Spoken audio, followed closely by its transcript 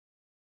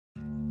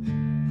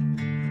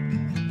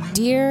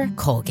Dear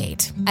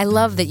Colgate, I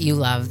love that you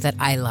love that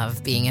I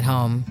love being at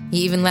home.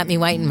 You even let me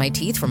whiten my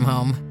teeth from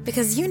home.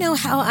 Because you know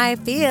how I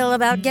feel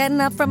about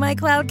getting up from my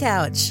cloud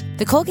couch.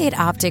 The Colgate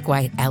Optic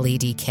White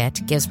LED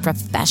Kit gives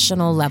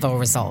professional-level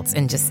results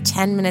in just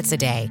 10 minutes a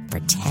day for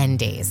 10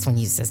 days when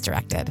used as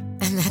directed.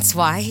 And that's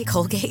why,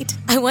 Colgate,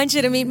 I want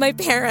you to meet my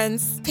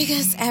parents.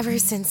 Because ever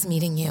since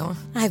meeting you,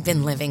 I've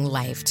been living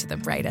life to the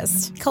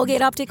brightest.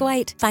 Colgate Optic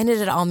White. Find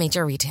it at all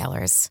major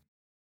retailers.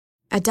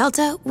 At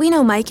Delta, we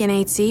know Mike in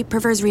 8C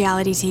prefers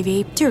reality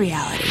TV to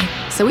reality.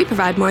 So we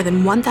provide more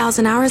than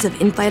 1,000 hours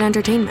of in-flight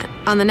entertainment.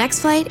 On the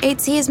next flight,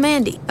 8C is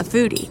Mandy, a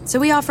foodie. So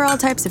we offer all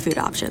types of food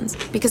options.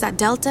 Because at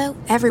Delta,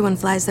 everyone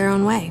flies their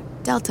own way.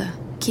 Delta,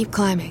 keep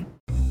climbing.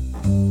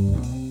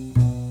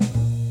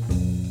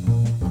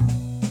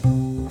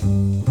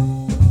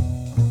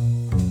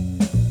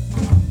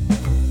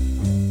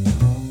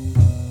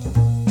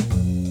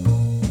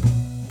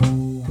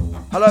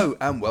 Hello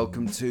and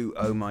welcome to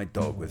Oh My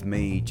Dog with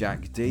me,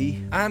 Jack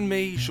D. And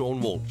me,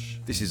 Sean Walsh.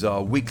 This is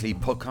our weekly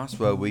podcast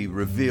where we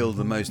reveal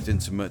the most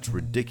intimate,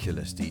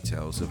 ridiculous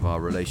details of our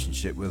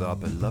relationship with our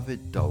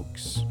beloved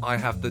dogs. I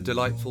have the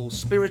delightful,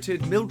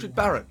 spirited Mildred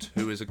Barrett,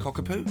 who is a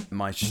cockapoo.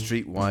 My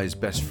streetwise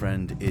best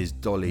friend is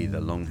Dolly,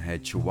 the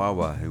long-haired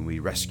Chihuahua whom we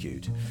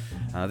rescued.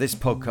 This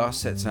podcast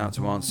sets out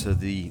to answer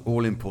the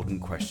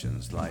all-important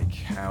questions like,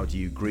 how do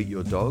you greet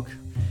your dog?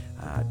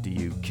 Do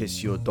you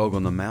kiss your dog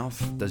on the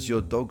mouth? Does your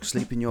dog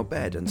sleep in your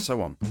bed? And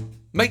so on.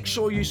 Make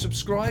sure you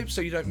subscribe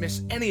so you don't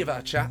miss any of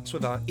our chats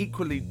with our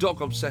equally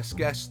dog-obsessed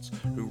guests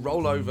who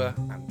roll over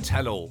and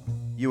tell all.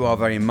 You are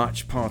very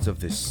much part of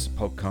this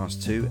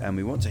podcast too, and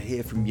we want to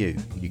hear from you.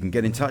 You can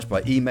get in touch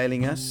by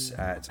emailing us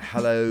at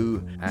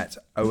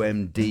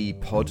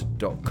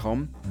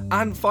hello@omdpod.com.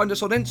 And find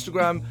us on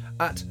Instagram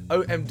at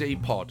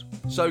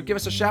omdpod. So give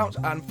us a shout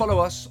and follow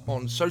us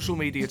on social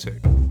media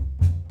too.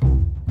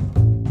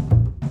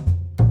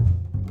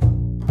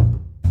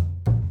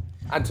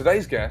 And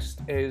today's guest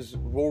is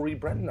Rory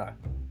Bremner.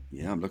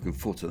 Yeah, I'm looking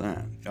forward to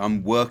that.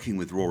 I'm working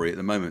with Rory at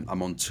the moment.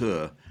 I'm on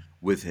tour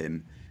with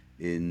him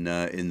in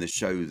the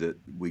show that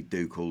we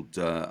do called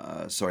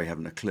Sorry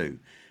Haven't a Clue.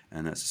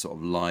 And that's a sort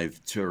of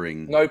live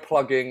touring. No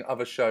plugging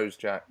other shows,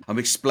 Jack. I'm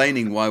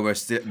explaining why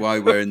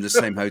we're in the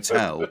same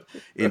hotel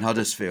in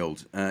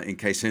Huddersfield, in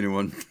case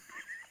anyone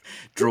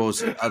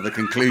draws other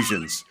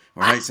conclusions.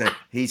 All right, so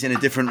he's in a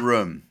different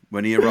room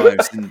when he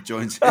arrives and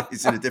joins.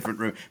 He's in a different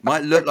room.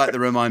 Might look like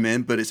the room I'm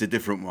in, but it's a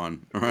different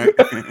one. All right.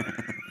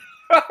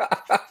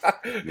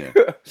 Yeah.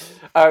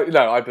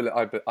 No, I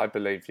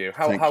believe you.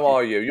 How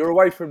are you? You're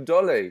away from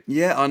Dolly.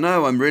 Yeah, I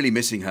know. I'm really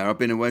missing her. I've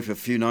been away for a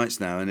few nights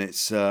now, and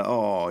it's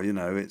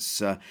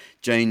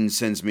Jane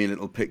sends me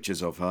little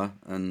pictures of her,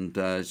 and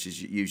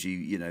she's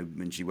usually,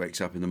 when she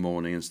wakes up in the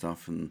morning and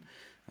stuff, and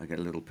I get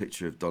a little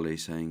picture of Dolly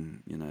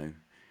saying,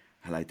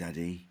 hello,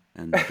 Daddy.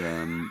 And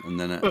then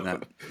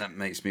that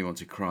makes me want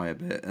to cry a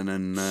bit. And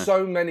then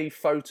so many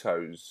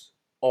photos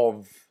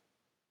of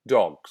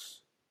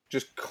dogs,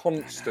 just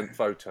constant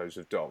photos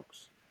of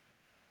dogs.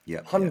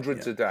 Yeah,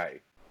 hundreds a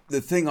day.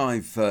 The thing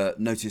I've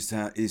noticed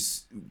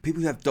is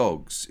people who have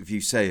dogs. If you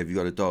say, "Have you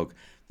got a dog?"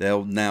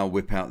 they'll now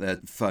whip out their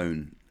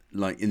phone.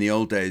 Like in the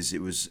old days,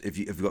 it was if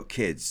you've got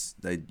kids,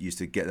 they used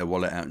to get their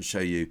wallet out and show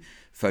you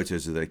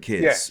photos of their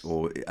kids, yes.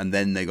 And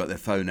then they got their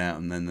phone out,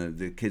 and then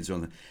the kids are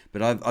on.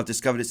 But I've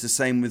discovered it's the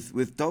same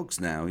with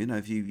dogs now.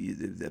 If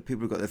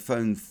people have got their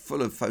phone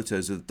full of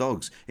photos of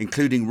dogs,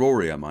 including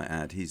Rory, I might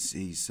add.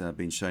 He's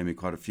been showing me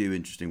quite a few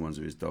interesting ones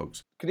of his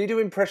dogs. Can he do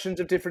impressions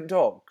of different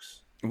dogs?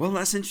 Well,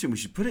 that's interesting. We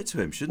should put it to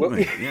him, shouldn't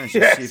we? Yeah,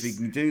 yes. See if he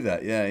can do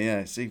that.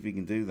 Yeah, see if he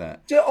can do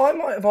that. I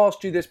might have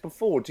asked you this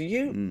before.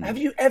 Have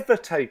you ever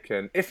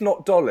taken, if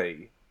not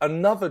Dolly,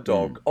 another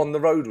dog on the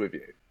road with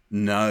you?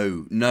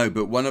 No,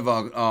 but one of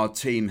our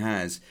team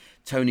has.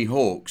 Tony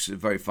Hawks, a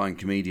very fine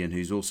comedian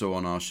who's also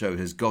on our show,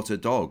 has got a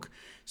dog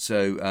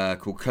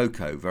called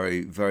Coco,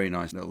 very, very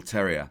nice little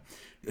terrier,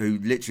 who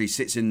literally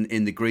sits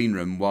in the green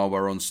room while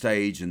we're on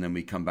stage, and then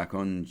we come back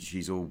on.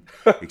 She's all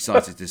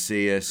excited to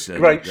see us. And,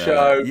 great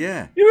show.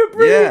 Yeah. You were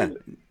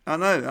brilliant. Yeah. I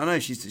know.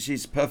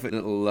 She's a perfect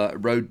little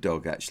road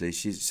dog, actually.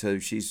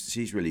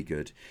 She's really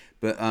good.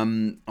 But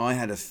I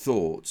had a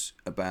thought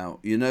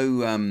about,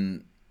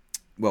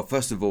 well,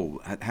 first of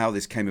all, how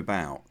this came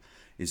about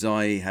is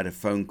I had a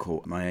phone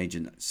call. My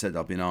agent said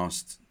I've been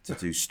asked to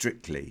do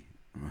Strictly.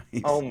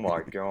 Right? Oh,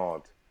 my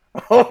God.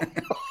 Oh,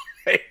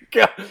 my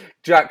God.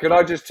 Jack, can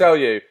I just tell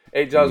you,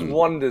 it does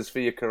wonders for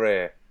your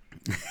career.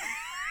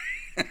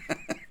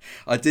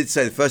 I did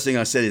say, the first thing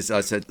I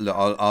said, look,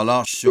 I'll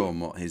ask Sean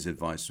what his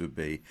advice would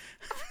be.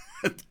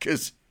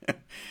 Because,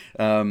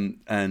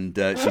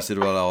 she said,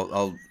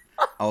 well,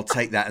 I'll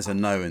take that as a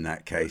no in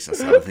that case. I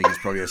said, I think it's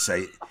probably a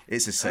safe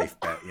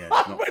bet. Yeah,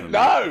 it's not for me.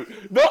 No,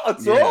 not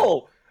at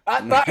all.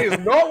 That is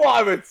not what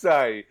I would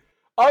say.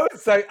 I would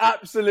say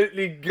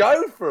absolutely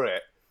go for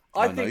it.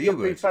 I think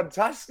you'll be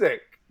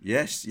fantastic.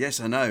 Yes,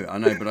 I know,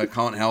 but I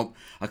can't help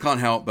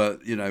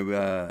but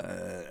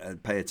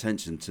pay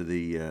attention to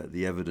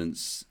the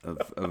evidence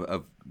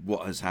of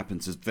what has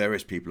happened to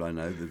various people I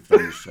know who've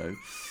done the show.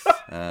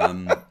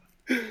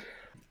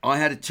 I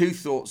had two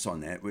thoughts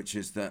on it, which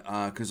is that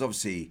because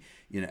obviously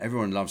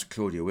everyone loves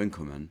Claudia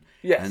Winkleman,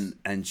 yes,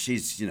 and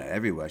she's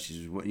everywhere.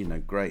 She's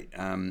great.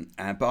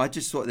 But I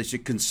just thought they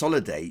should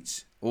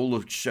consolidate all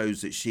the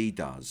shows that she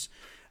does,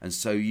 and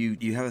so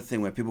you have a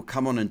thing where people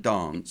come on and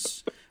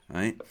dance,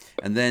 right,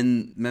 and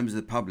then members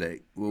of the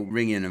public will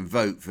ring in and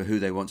vote for who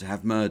they want to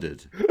have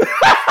murdered.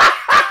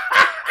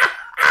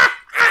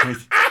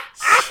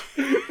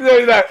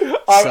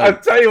 I'll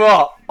tell you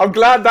what, I'm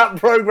glad that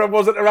programme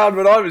wasn't around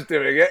when I was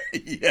doing it.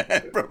 Yeah,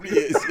 it probably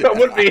is. I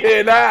wouldn't be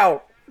here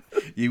now.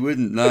 You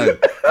wouldn't know.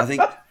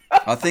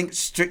 I think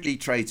Strictly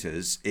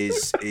Traitors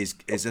is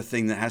a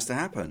thing that has to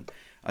happen.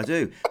 I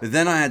do. But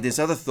then I had this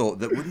other thought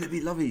that wouldn't it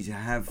be lovely to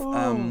have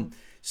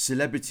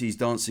celebrities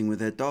dancing with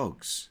their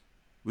dogs?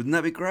 Wouldn't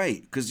that be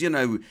great? Because,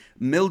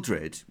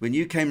 Mildred, when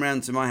you came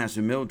round to my house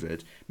with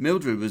Mildred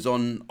was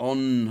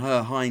on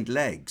her hind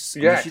legs.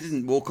 Yes. I mean, she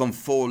didn't walk on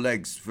four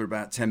legs for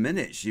about 10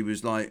 minutes. She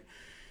was like...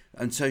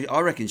 And so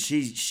I reckon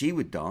she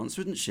would dance,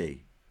 wouldn't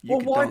she?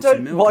 Why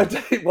don't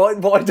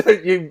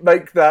you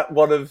make that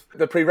one of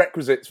the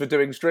prerequisites for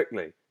doing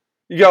Strictly?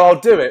 You go,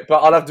 I'll do it,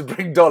 but I'll have to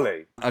bring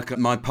Dolly. Okay,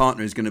 my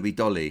partner is going to be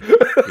Dolly.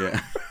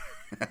 Yeah.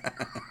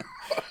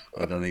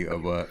 I don't think it'll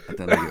work.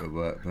 But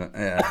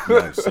yeah,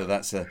 no. So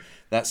that's a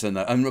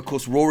no. And of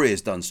course, Rory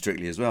has done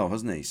Strictly as well,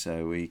 hasn't he?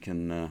 So we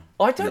can.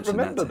 I don't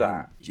remember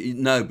that.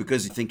 No,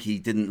 because I think he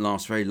didn't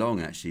last very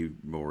long. Actually,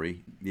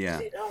 Rory. Yeah.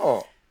 Did he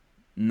not?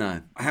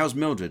 No. How's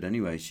Mildred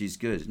anyway? She's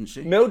good, isn't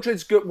she?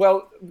 Mildred's good.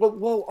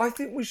 Well, I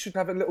think we should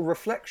have a little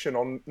reflection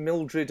on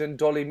Mildred and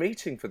Dolly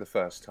meeting for the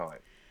first time.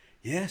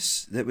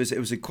 Yes, it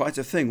was quite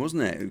a thing,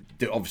 wasn't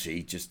it?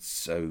 Obviously, just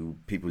so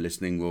people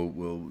listening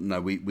will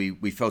know,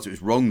 we felt it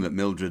was wrong that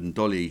Mildred and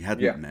Dolly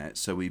hadn't met,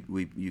 so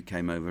you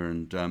came over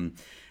and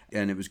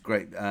it was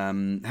great.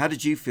 How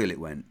did you feel it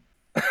went?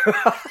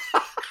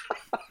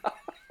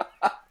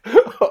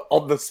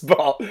 On the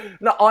spot.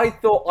 No, I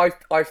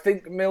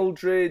think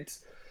Mildred.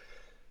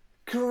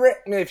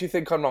 Correct me if you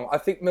think I'm wrong. I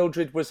think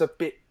Mildred was a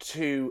bit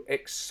too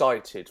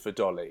excited for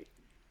Dolly.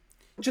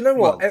 Do you know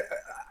what? Well,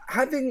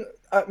 having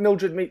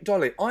Mildred meet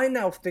Dolly, I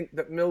now think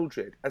that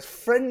Mildred, as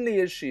friendly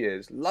as she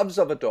is, loves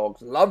other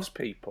dogs, loves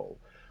people,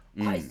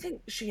 I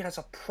think she has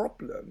a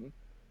problem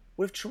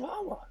with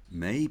Chihuahua.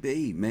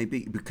 Maybe,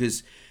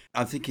 because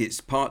I think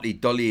it's partly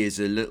Dolly is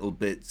a little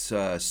bit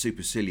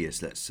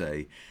supercilious, let's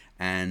say.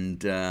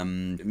 And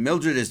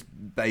Mildred is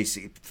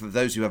basic. For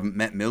those who haven't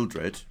met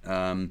Mildred,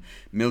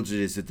 Mildred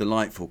is a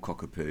delightful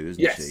cockapoo,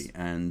 isn't she?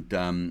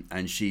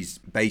 And she's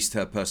based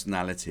her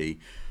personality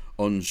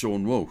on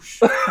Sean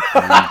Walsh.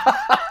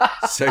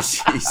 So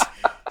she's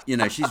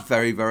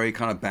very, very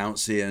kind of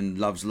bouncy and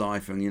loves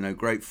life and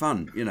great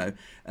fun,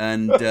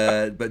 And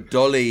but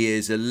Dolly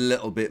is a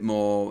little bit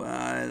more.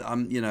 I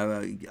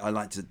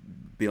like to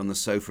be on the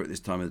sofa at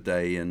this time of the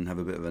day and have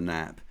a bit of a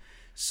nap.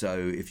 So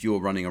if you're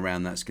running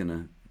around, that's going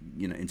to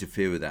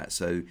interfere with that.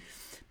 So,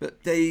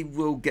 but they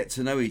will get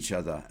to know each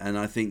other, and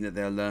I think that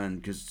they'll learn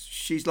because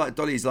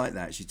Dolly's like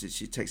that. She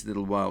takes a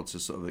little while to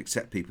sort of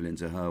accept people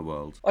into her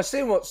world. I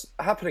see what's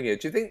happening here.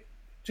 Do you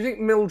think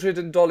Mildred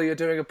and Dolly are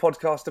doing a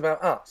podcast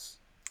about us?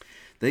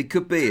 They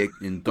could be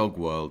in dog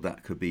world.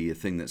 That could be a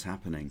thing that's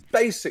happening.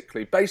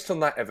 Basically, based on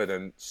that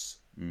evidence,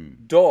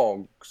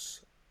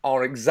 dogs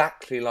are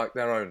exactly like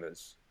their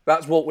owners.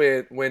 That's what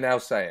we're now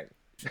saying.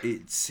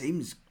 It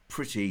seems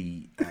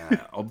pretty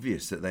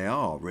obvious that they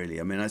are, really.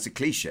 I mean, that's a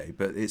cliche,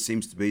 but it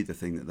seems to be the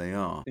thing that they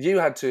are. You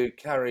had to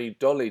carry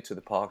Dolly to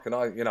the park, and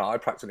I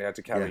practically had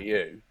to carry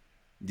you.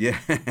 Yeah.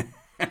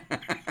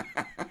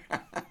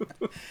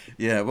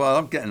 Yeah, well,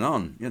 I'm getting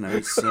on,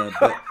 it's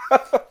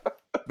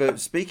but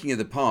speaking of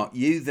the park,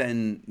 you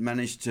then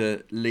managed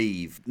to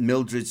leave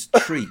Mildred's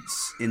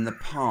treats in the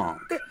park.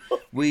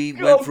 We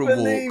went for a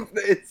walk.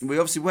 We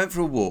obviously went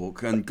for a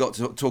walk and got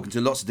to talking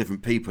to lots of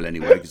different people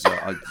anyway, because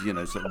I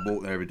sort of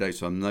walk there every day,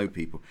 so I know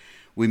people.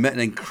 We met an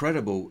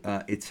incredible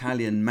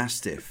Italian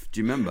Mastiff. Do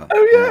you remember?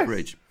 Oh, yes. On the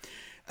bridge.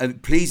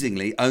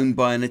 Pleasingly owned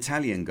by an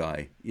Italian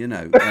guy, and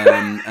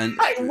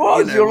it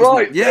was. You're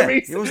right. Yeah,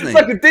 it wasn't. It's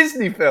like a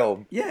Disney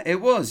film. Yeah,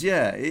 it was.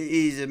 Yeah,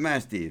 he's a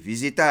Mastiff.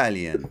 He's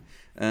Italian.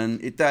 An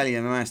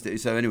Italian Mastiff.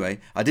 So anyway,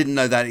 I didn't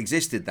know that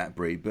existed, that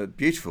breed, but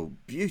beautiful,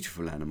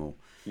 beautiful animal.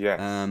 Yeah.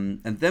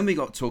 And then we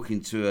got talking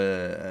to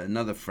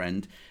another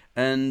friend,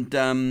 and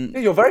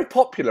you're very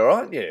popular,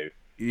 aren't you?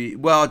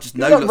 Well, I just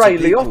know lots Ray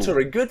of people. Liotta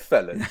in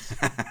Goodfellas.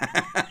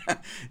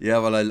 Yeah,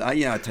 well,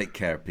 I take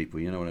care of people.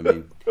 You know what I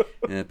mean.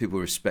 Yeah, people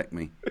respect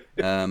me.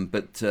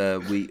 But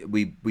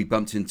we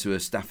bumped into a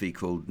staffy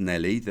called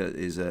Nelly that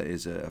is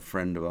a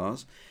friend of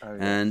ours. Oh,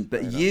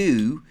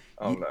 yes.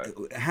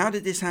 How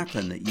did this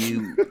happen? That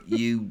you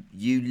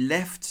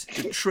left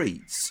the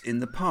treats in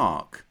the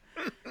park?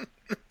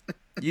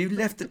 You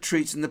left the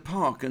treats in the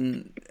park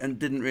and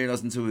didn't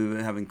realise until we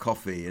were having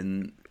coffee.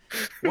 And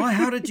why?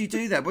 How did you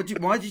do that?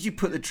 Why did you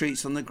put the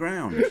treats on the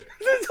ground?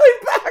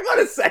 Hang on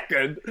a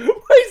second.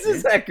 Wait a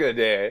second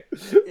here.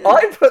 Yeah.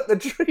 I put the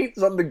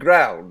treats on the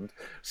ground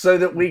so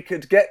that we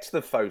could get to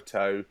the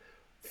photo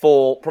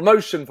for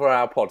promotion for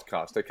our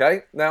podcast.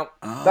 Okay, now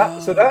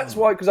that's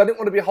why, because I didn't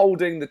want to be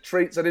holding the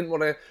treats. I didn't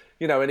want to,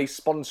 any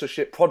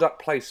sponsorship,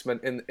 product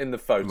placement in the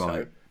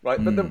photo,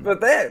 right?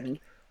 But then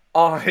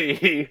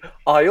I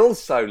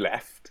also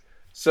left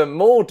some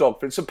more dog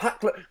food.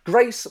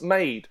 Grace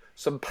made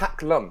some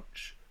packed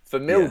lunch for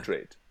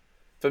Mildred,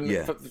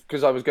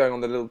 because I was going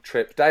on the little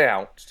trip day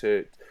out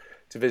to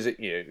visit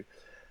you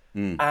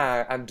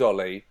and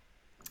Dolly.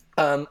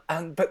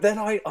 But then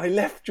I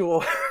left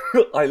your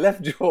I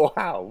left your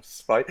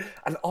house, right?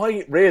 And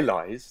I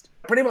realised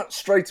pretty much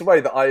straight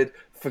away that I had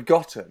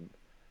forgotten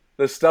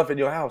the stuff in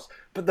your house.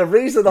 But the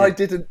reason I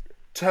didn't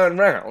turn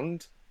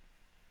round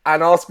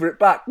and ask for it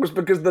back was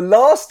because the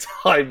last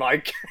time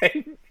I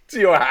came to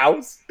your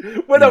house,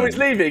 when I was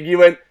leaving, you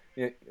went,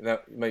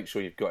 make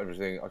sure you've got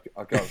everything.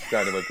 I can't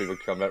stand it when people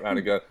come back round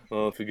and go,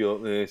 oh, I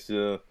forgot this.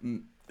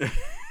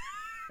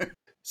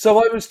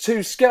 So I was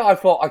too scared. I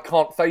thought, I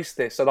can't face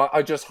this. And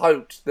I just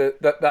hoped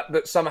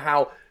that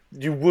somehow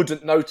you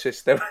wouldn't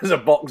notice there was a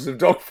box of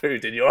dog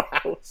food in your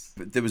house.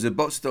 But there was a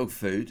box of dog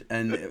food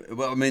and a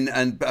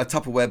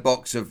Tupperware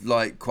box of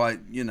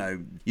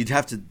you'd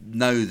have to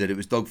know that it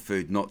was dog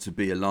food not to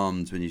be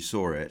alarmed when you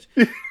saw it.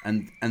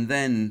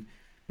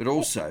 But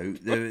also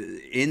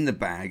in the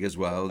bag as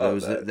well,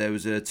 there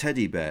was a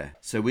teddy bear.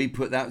 So we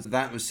put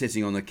that was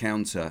sitting on the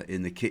counter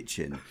in the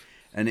kitchen.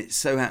 And it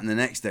so happened the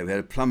next day we had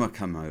a plumber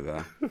come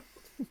over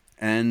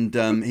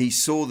and he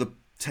saw the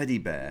teddy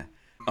bear.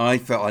 I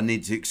felt I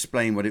needed to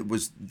explain what it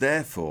was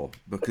there for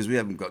because we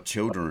haven't got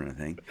children or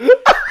anything in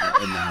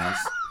the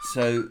house.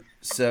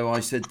 So I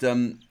said,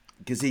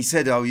 because he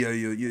said, oh,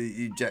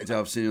 you jacked up,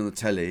 I've seen you on the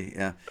telly.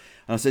 Yeah.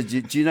 And I said,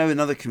 do you know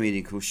another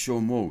comedian called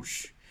Sean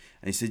Walsh?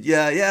 And he said,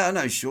 yeah, I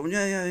know Sean.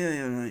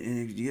 Yeah.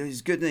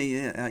 He's good, isn't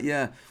he?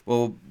 Yeah.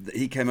 Well,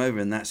 he came over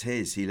and that's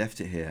his. He left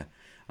it here.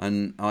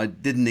 And I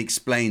didn't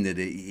explain that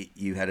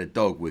you had a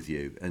dog with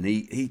you. And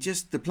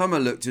the plumber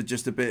looked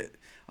just a bit,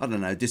 I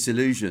don't know,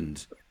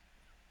 disillusioned.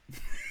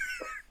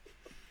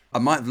 I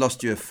might have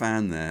lost you a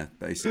fan there,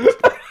 basically.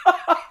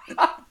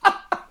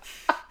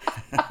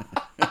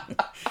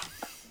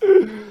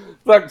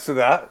 Thanks for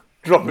that.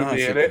 Dropping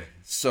me in it.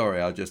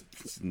 Sorry, I just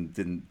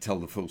didn't tell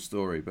the full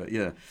story, but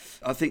yeah,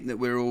 I think that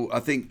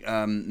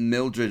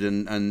Mildred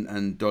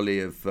and Dolly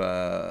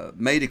have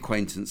made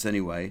acquaintance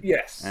anyway.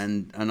 Yes,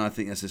 and I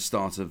think that's a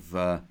start of.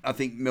 I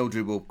think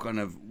Mildred will kind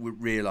of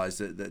realise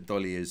that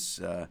Dolly is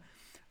a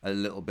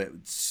little bit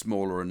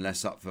smaller and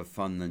less up for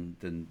fun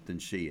than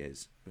she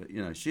is.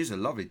 But she's a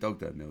lovely dog,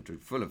 though,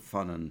 Mildred, full of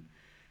fun and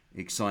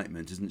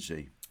excitement, isn't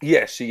she?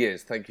 Yes, she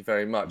is. Thank you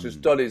very much.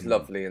 Dolly's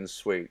lovely and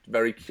sweet,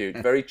 very cute,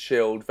 very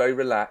chilled, very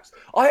relaxed.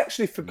 I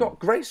actually forgot.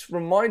 Grace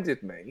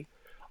reminded me.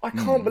 I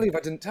can't believe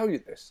I didn't tell you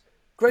this.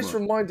 Grace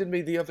reminded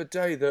me the other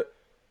day that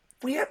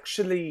we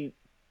actually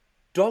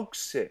dog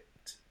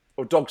sat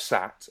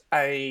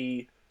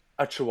a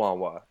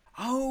Chihuahua.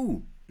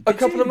 Oh, a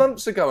couple of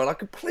months ago, and I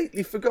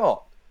completely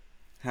forgot.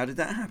 How did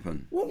that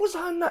happen? What was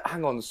her name?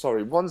 Hang on,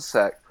 sorry, one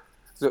sec.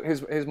 So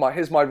here's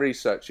my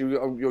research.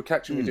 You're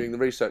catching me doing the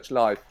research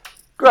live.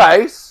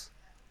 Grace,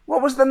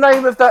 what was the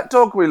name of that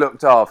dog we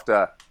looked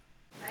after?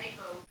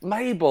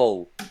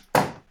 Mabel.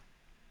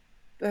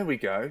 There we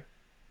go.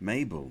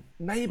 Mabel,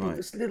 right.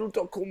 This little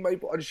dog called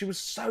Mabel, and she was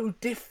so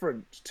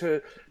different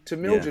to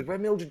Mildred. Where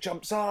Mildred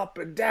jumps up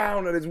and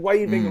down and is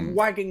waving and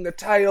wagging the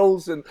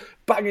tails and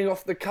banging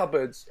off the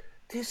cupboards.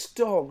 This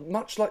dog,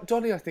 much like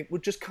Dolly, I think,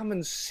 would just come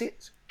and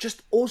sit.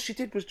 Just all she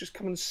did was just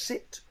come and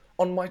sit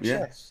on my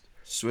chest.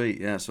 Sweet,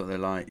 yeah, that's what they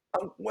like.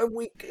 When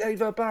we gave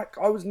her back,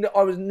 I was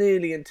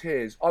nearly in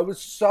tears. I was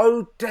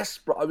so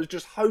desperate. I was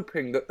just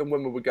hoping that the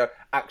woman would go,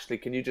 actually,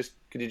 can you just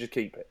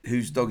keep it?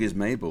 Whose dog is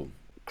Mabel?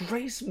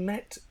 Grace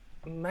met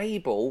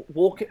Mabel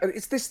walking.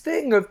 It's this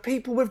thing of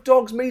people with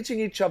dogs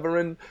meeting each other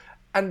and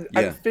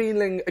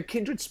feeling a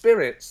kindred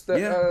spirits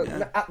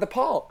at the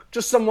park.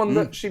 Just someone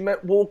that she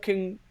met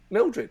walking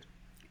Mildred.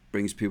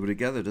 Brings people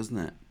together, doesn't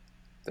it?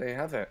 There you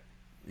have it.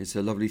 It's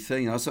a lovely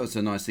thing. I thought it's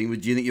a nice thing.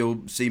 Do you think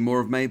you'll see more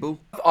of Mabel?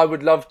 I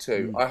would love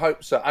to. I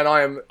hope so.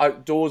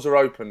 And doors are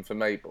open for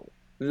Mabel.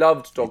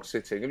 Loved dog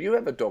sitting. Have you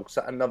ever dog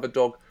sat another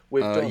dog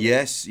with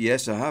dogs?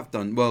 Yes, I have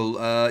done.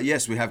 Well,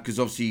 yes, we have, because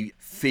obviously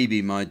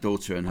Phoebe, my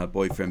daughter, and her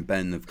boyfriend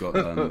Ben have got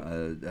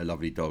a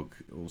lovely dog,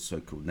 also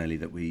called Nelly,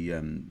 that we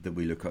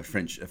look at,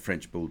 a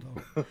French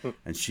bulldog,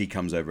 and she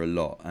comes over a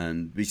lot.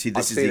 And we see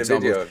this is the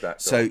example. Video of that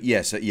dog. So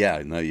yes,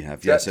 I know you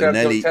have. Yeah, so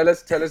Nelly, tell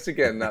us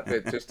again that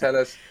bit. Just tell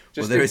us,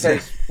 just in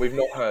case we've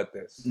not heard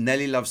this.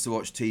 Nelly loves to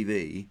watch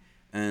TV.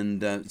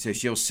 And so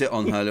she'll sit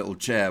on her little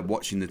chair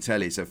watching the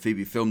telly. So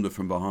Phoebe filmed her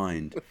from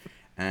behind.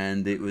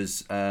 And it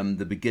was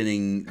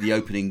the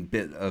opening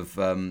bit of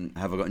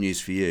Have I Got News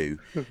for You?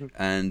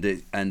 And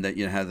how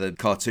the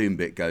cartoon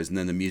bit goes, and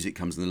then the music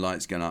comes and the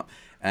lights go up.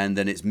 And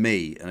then it's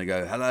me. And I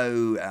go,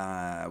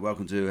 hello,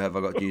 welcome to Have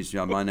I Got News for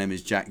You? My name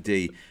is Jack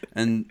D.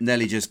 And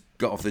Nelly just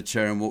got off the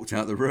chair and walked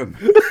out the room.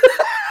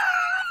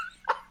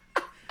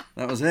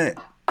 That was it.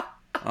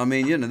 I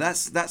mean,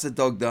 that's a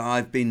dog that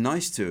I've been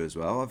nice to as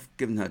well. I've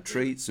given her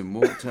treats and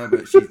walked her,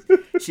 but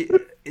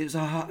it was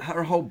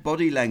her whole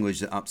body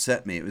language that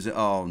upset me. It was,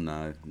 oh,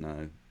 no.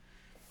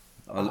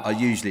 I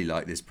usually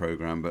like this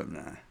programme, but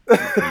nah.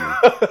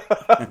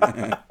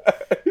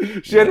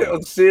 She had it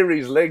on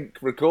series link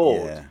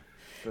record. Yeah.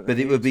 But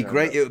it would be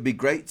great. It would be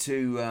great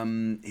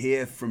to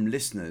hear from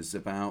listeners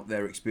about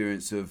their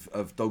experience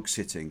of dog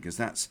sitting,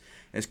 because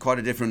it's quite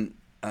a different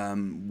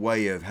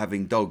way of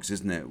having dogs,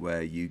 isn't it?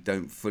 Where you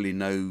don't fully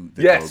know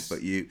the dog,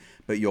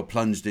 but you're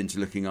plunged into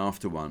looking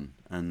after one,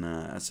 and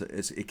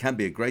it can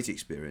be a great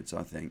experience,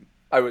 I think.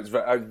 Oh, it's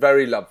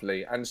very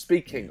lovely. And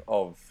speaking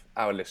of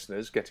our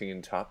listeners getting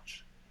in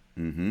touch,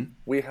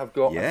 we have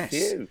got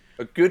a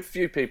good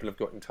few people have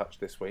got in touch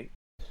this week.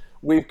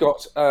 We've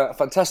got a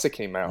fantastic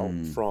email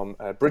from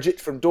Bridget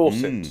from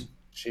Dorset.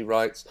 She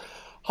writes,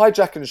 "Hi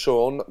Jack and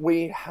Sean,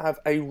 we have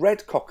a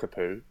red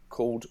cockapoo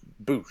called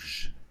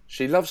Boosh.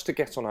 She loves to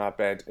get on our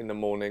bed in the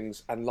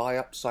mornings and lie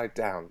upside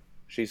down.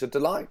 She's a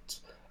delight.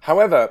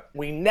 However,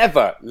 we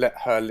never let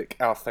her lick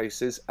our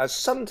faces, as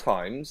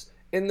sometimes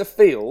in the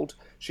field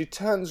she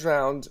turns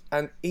round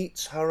and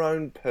eats her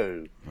own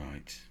poo."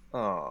 Right.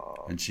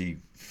 Aww. And she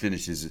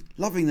finishes,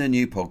 "Loving the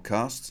new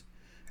podcast."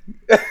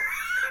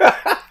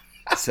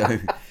 So,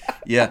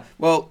 yeah.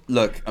 Well,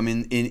 look. I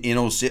mean, in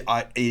all,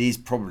 I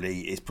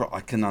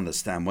can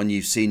understand when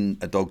you've seen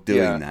a dog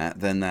doing that.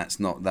 Then that's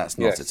not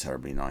a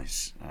terribly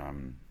nice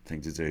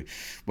thing to do.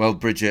 Well,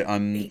 Bridget,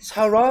 eats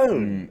her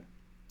own.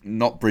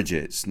 Not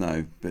Bridget's,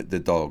 no, but the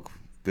dog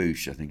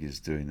Boosh, I think, is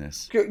doing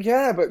this.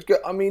 Yeah, but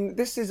I mean,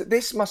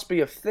 this must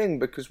be a thing,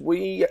 because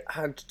we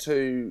had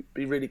to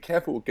be really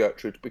careful with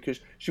Gertrude,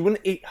 because she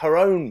wouldn't eat her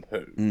own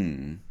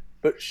poo,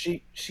 but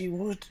she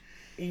would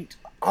eat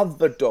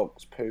other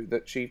dogs' poo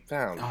that she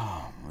found.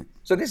 Oh,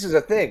 so this is a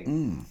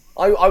thing.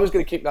 I was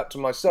going to keep that to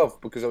myself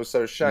because I was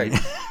so ashamed.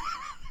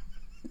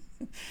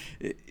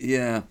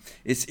 Yeah,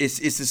 it's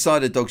the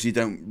side of dogs you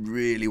don't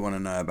really want to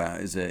know about,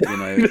 is it? You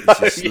know, it's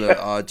just, look,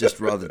 I just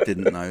rather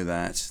didn't know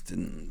that.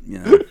 Didn't, you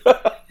know?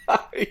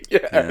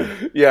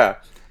 Yeah.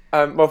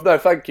 Well, no,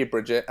 thank you,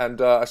 Bridget. And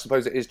I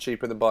suppose it is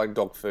cheaper than buying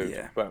dog food.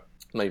 Yeah. But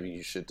maybe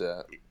you should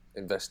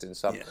invest in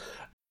some. Yeah.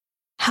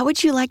 How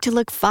would you like to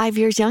look 5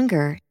 years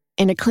younger?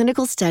 In a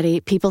clinical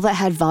study, people that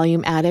had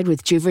volume added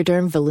with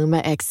Juvederm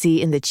Voluma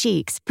XC in the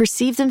cheeks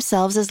perceived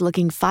themselves as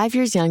looking 5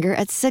 years younger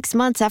at 6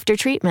 months after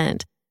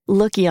treatment.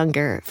 Look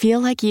younger, feel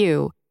like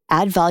you.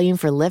 Add volume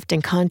for lift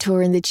and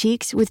contour in the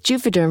cheeks with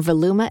Juvederm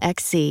Voluma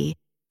XC.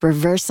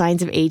 Reverse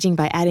signs of aging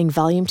by adding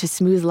volume to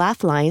smooth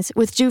laugh lines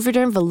with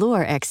Juvederm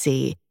Velour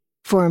XC.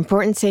 For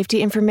important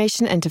safety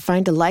information and to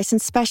find a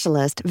licensed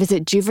specialist,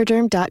 visit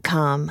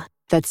Juvederm.com.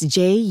 That's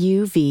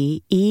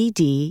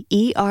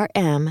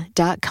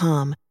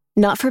JUVEDERM.com.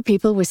 Not for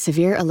people with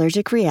severe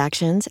allergic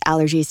reactions,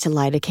 allergies to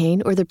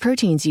lidocaine, or the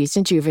proteins used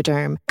in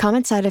Juvederm.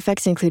 Common side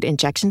effects include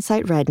injection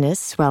site redness,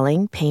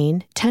 swelling,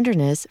 pain,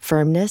 tenderness,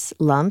 firmness,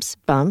 lumps,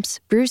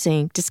 bumps,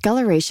 bruising,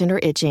 discoloration, or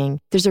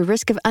itching. There's a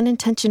risk of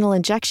unintentional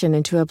injection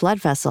into a blood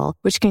vessel,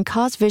 which can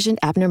cause vision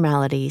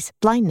abnormalities,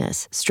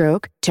 blindness,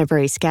 stroke,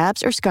 temporary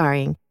scabs, or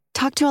scarring.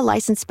 Talk to a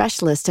licensed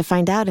specialist to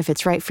find out if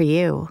it's right for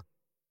you.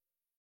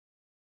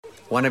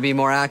 Want to be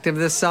more active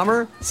this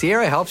summer?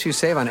 Sierra helps you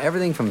save on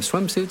everything from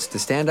swimsuits to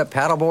stand-up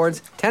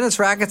paddleboards, tennis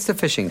rackets to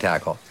fishing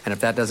tackle. And if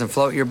that doesn't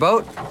float your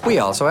boat, we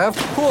also have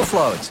pool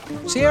floats.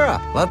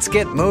 Sierra, let's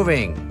get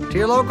moving to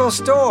your local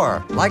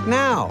store, like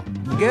now.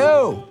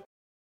 Go!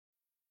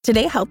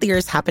 Today, Healthier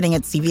is happening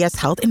at CVS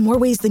Health in more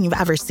ways than you've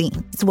ever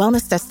seen. It's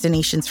wellness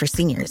destinations for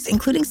seniors,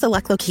 including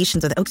select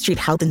locations with Oak Street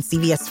Health and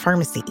CVS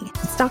Pharmacy.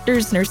 It's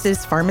doctors,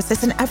 nurses,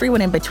 pharmacists, and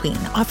everyone in between,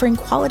 offering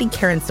quality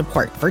care and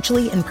support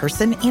virtually, in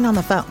person, and on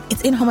the phone.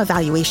 It's in-home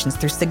evaluations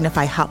through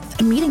Signify Health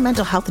and meeting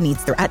mental health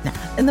needs through Aetna.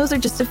 And those are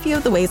just a few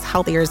of the ways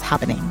Healthier is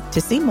happening. To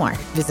see more,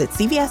 visit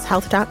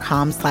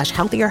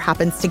cvshealth.com/healthier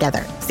happens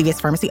together. CVS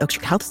Pharmacy, Oak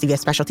Street Health, CVS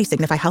Specialty,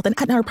 Signify Health, and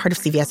Aetna are part of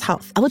CVS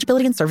Health.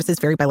 Eligibility and services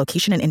vary by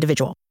location and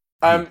individual.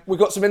 We've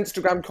got some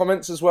Instagram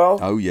comments as well.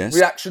 Oh, yes.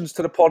 Reactions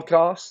to the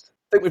podcast.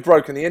 I think we've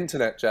broken the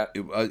internet, Jack.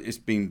 It's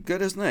been good,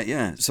 hasn't it?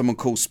 Yeah. Someone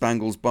called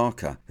Spangles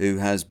Barker, who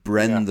has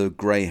Bren the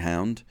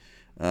Greyhound,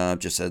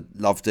 just said,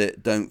 loved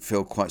it. Don't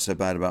feel quite so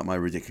bad about my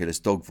ridiculous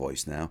dog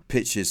voice now.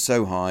 Pitch is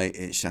so high,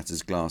 it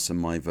shatters glass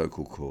and my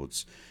vocal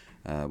cords.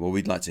 Well,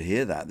 we'd like to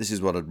hear that. This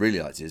is what I'd really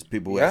like to hear, is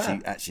people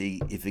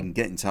actually, if you can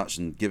get in touch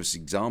and give us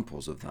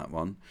examples of that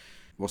one.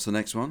 What's the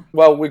next one?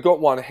 Well, we've got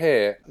one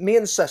here. Me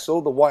and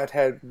Cecil, the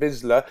white-haired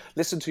Vizsla,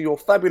 listened to your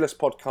fabulous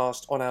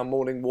podcast on our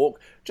morning walk.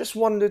 Just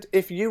wondered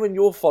if you and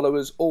your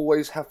followers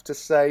always have to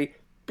say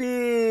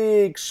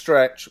big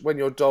stretch when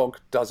your dog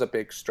does a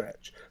big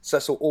stretch.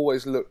 Cecil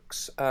always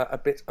looks a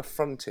bit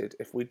affronted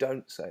if we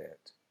don't say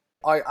it.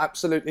 I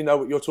absolutely know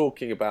what you're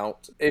talking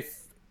about.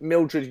 If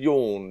Mildred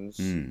yawns,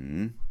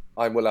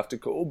 I will have to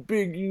call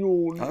big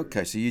yawn.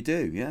 Okay, so you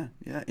do, yeah,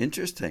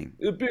 interesting.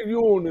 A big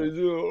yawn is,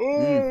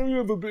 I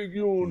have a big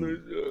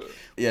yawn.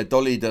 Yeah,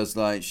 Dolly does,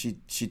 like, she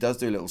does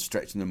do a little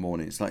stretch in the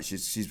morning. It's like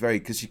she's very,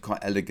 because she's quite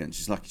elegant.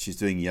 She's like she's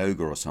doing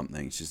yoga or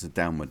something. She's a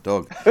downward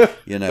dog,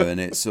 you know. And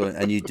it's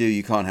and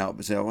you can't help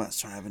but say, oh, let's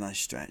try to have a nice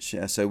stretch.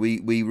 Yeah, so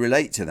we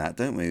relate to that,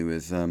 don't we?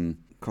 With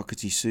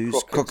Crockety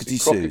Sue's? Crockety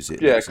Sue's.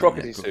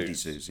 Crockety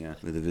Sue's, yeah,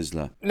 with a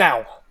Vizsla.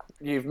 Now,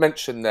 you've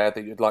mentioned there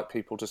that you'd like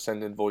people to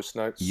send in voice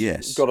notes.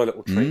 Yes. Got a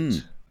little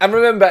treat. And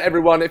remember,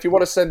 everyone, if you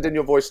want to send in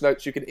your voice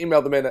notes, you can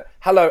email them in at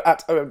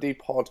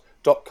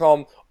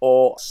hello@omdpod.com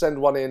or send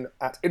one in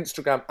at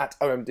Instagram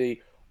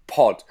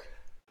 @omdpod.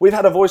 We've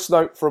had a voice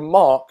note from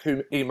Mark,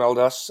 who emailed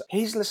us.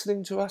 He's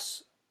listening to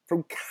us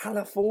from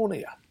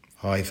California.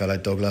 Hi, fellow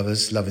dog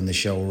lovers. Loving the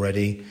show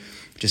already.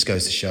 Just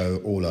goes to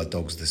show all our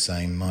dogs are the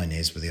same. Mine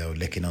is, with the old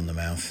licking on the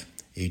mouth.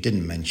 You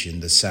didn't mention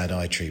the sad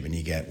eye treatment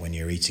you get when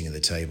you're eating at the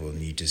table and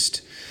you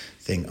just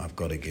think, I've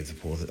got to give the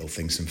poor little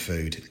thing some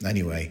food.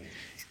 Anyway,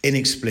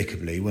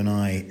 inexplicably, when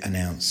I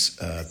announce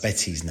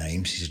Betty's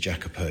name, she's a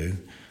Jackapoo,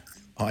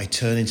 I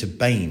turn into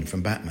Bane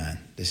from Batman.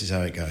 This is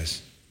how it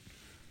goes.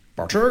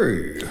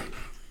 Betty!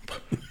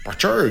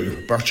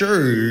 Betty!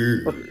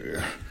 Betty!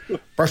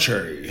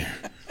 Betty!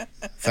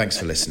 Thanks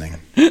for listening.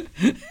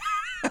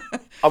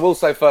 I will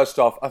say, first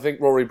off, I think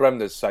Rory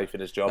Bremner's safe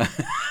in his job.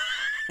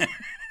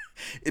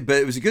 But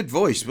it was a good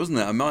voice, wasn't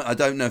it? I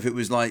don't know if it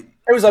was like...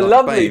 It was a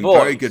lovely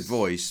voice. Very good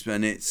voice.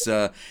 And it's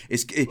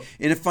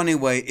in a funny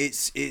way,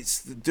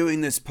 it's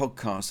doing this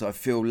podcast, I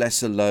feel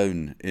less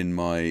alone in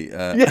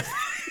my...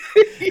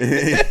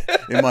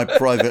 in my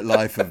private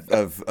life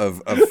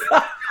of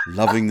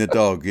loving the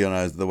dog, you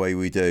know, the way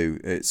we do.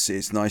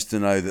 It's nice to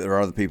know that there are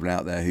other people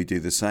out there who do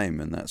the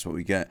same, and that's what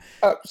we get.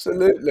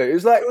 Absolutely. It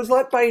was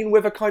like Bane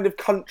with a kind of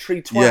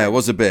country twang. Yeah, it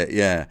was a bit,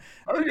 yeah.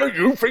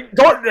 You think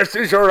darkness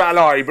is your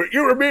ally, but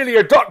you merely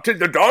adopted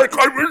the dark.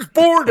 I was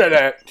born in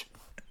it.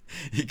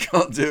 You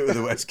can't do it with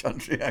a West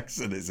Country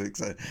accent.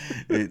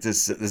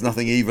 There's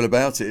nothing evil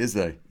about it, is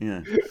there?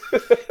 Yeah.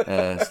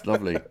 It's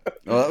lovely.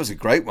 Oh, that was a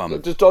great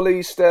one. Does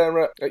Dolly stare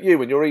at you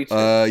when you're eating?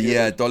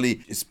 Yeah,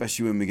 Dolly,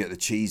 especially when we get the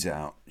cheese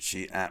out,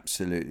 she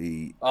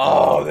absolutely...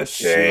 the cheese.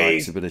 She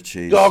likes a bit of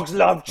cheese. Dogs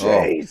love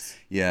cheese.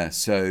 Yeah,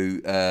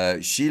 so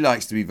she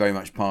likes to be very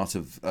much part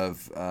of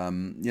if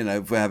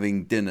we're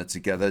having dinner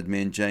together,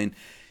 me and Jane,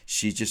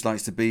 she just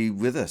likes to be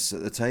with us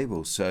at the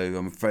table. So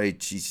I'm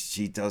afraid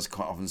she does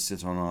quite often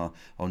sit on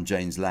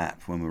Jane's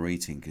lap when we're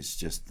eating, because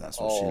that's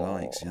what she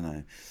likes, you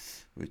know.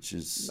 Which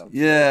is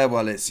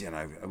well, it's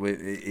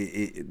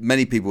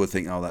many people would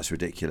think, oh, that's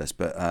ridiculous,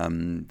 but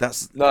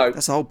that's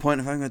the whole point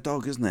of having a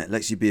dog, isn't it? It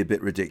lets you be a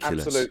bit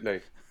ridiculous.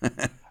 Absolutely.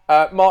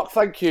 Mark,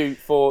 thank you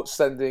for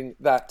sending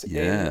that in.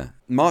 Yeah,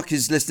 Mark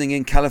is listening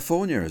in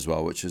California as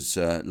well, which is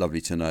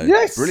lovely to know.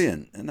 Yes,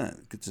 brilliant, isn't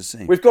it? Good to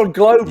see. We've gone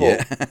global.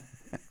 Yeah.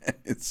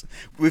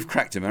 We've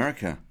cracked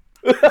America.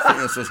 I think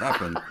that's what's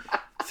happened.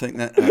 I think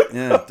that,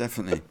 yeah,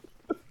 definitely.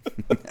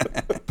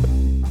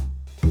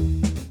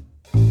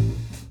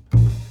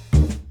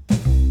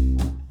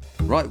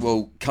 Right,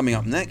 well, coming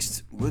up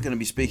next, we're going to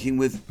be speaking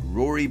with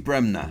Rory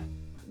Bremner.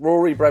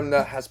 Rory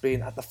Bremner has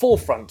been at the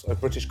forefront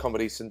of British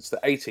comedy since the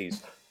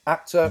 80s.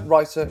 Actor,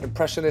 writer,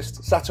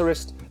 impressionist,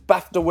 satirist,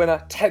 BAFTA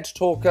winner, TED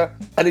talker,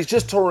 and he's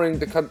just touring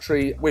the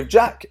country with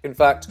Jack, in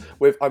fact,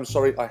 with I'm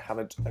Sorry, I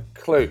Haven't a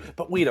Clue.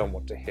 But we don't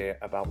want to hear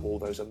about all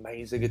those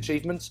amazing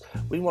achievements.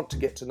 We want to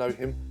get to know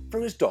him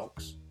through his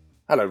dogs.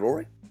 Hello,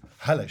 Rory.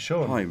 Hello,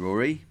 Sean. Hi,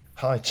 Rory.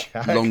 Hi,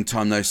 Jack. Long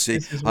time no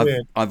see.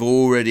 I've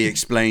already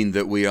explained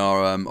that we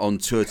are on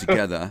tour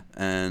together,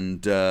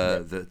 and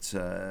we're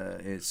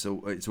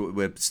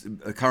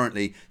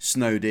currently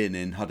snowed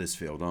in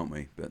Huddersfield, aren't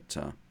we? But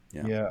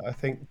yeah, I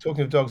think,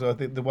 talking of dogs, I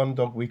think the one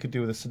dog we could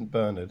do with a St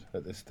Bernard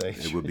at this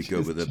stage. It would be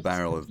good with a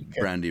barrel of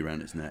brandy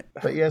around its neck.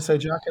 But yeah, so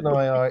Jack and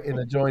I are in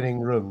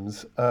adjoining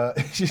rooms.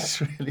 It's just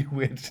really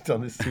weird to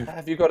done this too.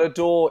 Have you got a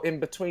door in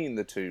between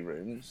the two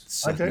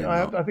rooms? I think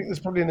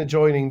there's probably an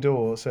adjoining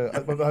door. So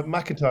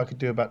McIntyre could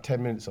do about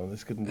 10 minutes on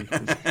this, couldn't he?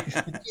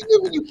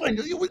 When you find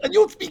and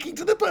you're speaking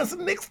to the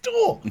person next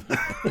door.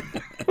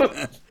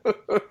 I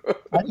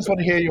just want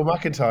to hear your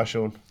McIntyre,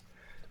 Sean.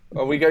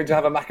 Are we going to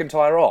have a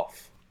McIntyre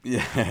off?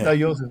 Yeah. No,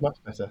 yours is much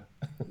better.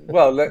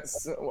 Well,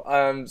 let's. So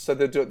and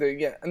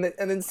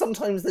then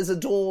sometimes there's a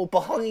door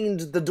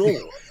behind the door.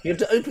 You have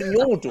to open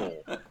your door,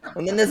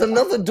 and then there's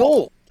another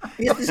door.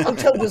 Yet this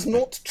hotel does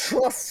not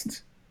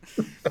trust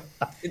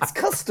its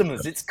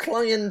customers, its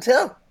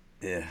clientele.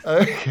 Yeah.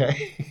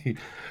 Okay.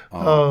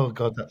 Oh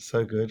God, that's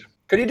so good.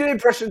 Can you do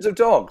impressions of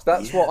dogs?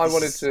 That's what I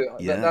wanted to.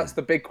 Yeah. That's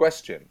the big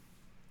question.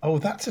 Oh,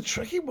 that's a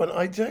tricky one.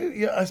 I do.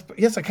 Yeah,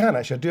 yes, I can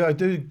actually. I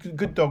do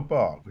good dog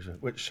bark,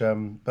 which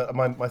but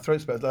my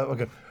throat's better.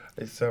 Okay,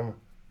 it's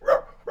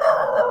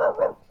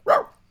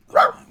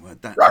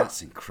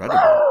That's incredible.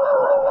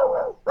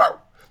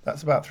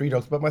 That's about 3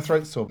 dogs, but my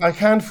throat's sore. I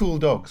can fool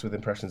dogs with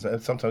impressions.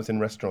 Sometimes in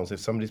restaurants, if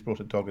somebody's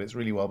brought a dog and it's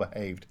really well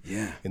behaved,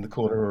 in the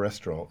corner of a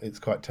restaurant, it's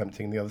quite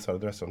tempting. The other side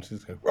of the restaurant, to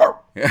just go,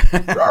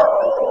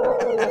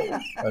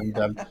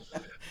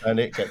 and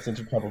it gets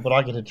into trouble. But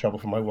I get in trouble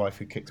from my wife,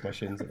 who kicks my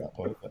shins at that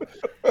point.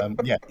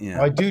 But,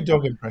 I do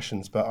dog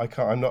impressions, but I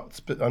can't.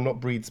 I'm not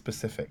breed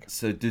specific.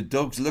 So, do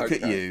dogs look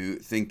at you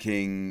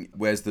thinking,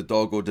 "Where's the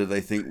dog?" or do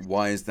they think,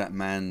 "Why is that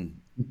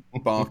man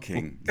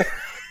barking?"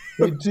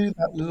 They do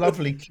that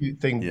lovely,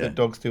 cute thing that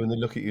dogs do when they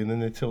look at you and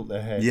then they tilt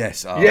their head.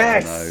 Yes,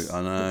 yes,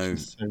 I know.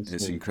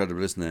 It's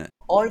incredible, isn't it?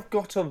 I've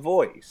got a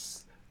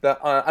voice that,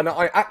 and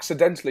I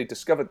accidentally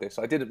discovered this.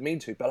 I didn't mean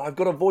to, but I've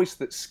got a voice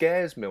that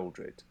scares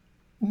Mildred.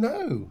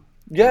 No.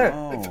 Yeah.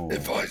 Oh.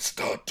 If I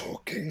start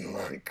talking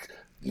like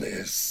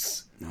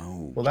this.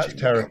 No. Well, that's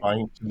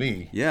terrifying to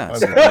me. Yeah,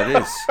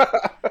 that is.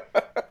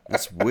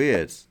 That's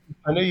weird.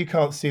 I know you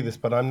can't see this,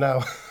 but I'm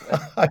now.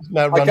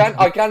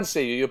 I can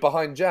see you. You're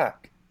behind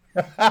Jack.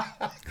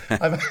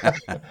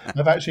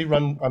 I've actually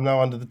run. I'm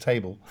now under the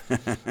table.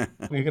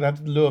 You're going to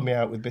have to lure me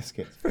out with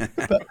biscuits.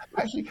 But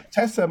actually,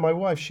 Tessa, my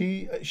wife,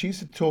 she used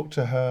to talk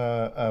to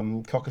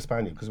her cocker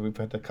spaniel, because we've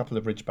had a couple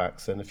of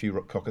Ridgebacks and a few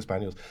cocker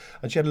spaniels,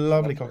 and she had a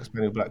lovely cocker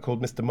spaniel black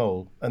called Mr.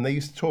 Mole, and they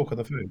used to talk on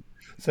the phone.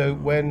 So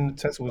when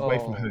Tessa was away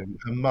from home,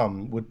 her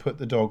mum would put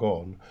the dog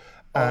on,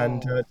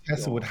 and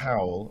Tessa would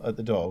howl at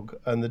the dog,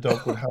 and the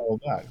dog would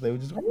howl back. They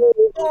would just.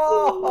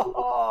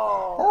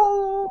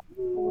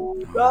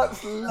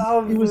 That's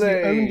lovely. It was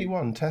the only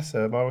one,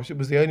 Tessa, it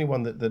was the only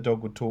one that the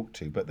dog would talk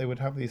to, but they would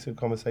have these sort of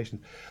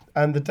conversations.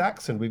 And the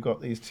Dachshund, we've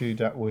got these two,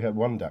 we had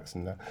one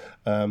Dachshund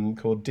now,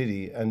 called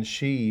Diddy, and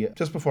she,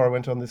 just before I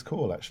went on this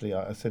call, actually,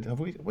 I said,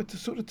 we're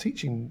sort of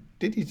teaching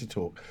Diddy to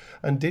talk.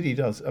 And Diddy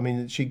does. I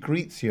mean, she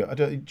greets you.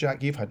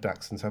 Jack, you've had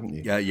Dachshunds, haven't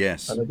you? Yeah,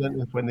 yes. And I don't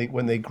know if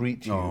when they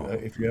greet you,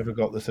 if you ever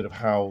got the sort of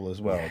howl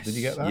as well. Yes. Did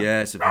you get that?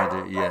 Yes, I've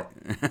had it, yeah.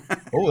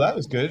 Oh, that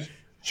was good.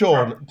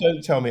 Sean,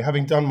 don't tell me,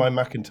 having done my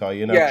McIntyre,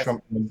 you're now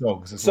trumping on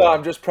dogs as well. So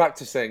I'm just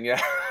practicing,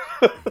 yeah.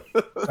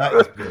 That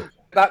is good.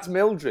 That's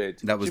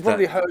Mildred. She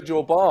probably heard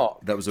your bark.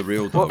 That was a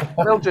real dog.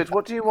 Mildred,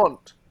 what do you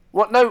want?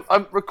 What? No,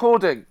 I'm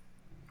recording.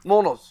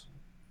 Monos,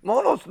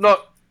 no.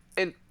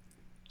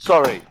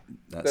 Sorry.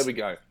 There we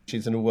go.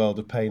 She's in a world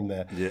of pain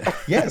there. Yeah.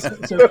 Yes.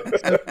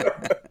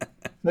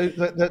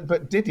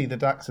 But Diddy, the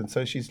Dachshund,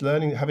 so she's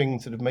learning, having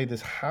sort of made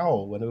this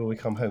howl whenever we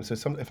come home. So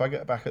if I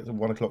get back at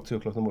 1 o'clock, 2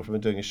 o'clock in the morning from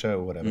doing a show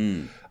or whatever,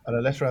 and I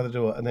let her out the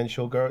door, and then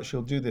she'll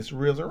do this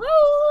real,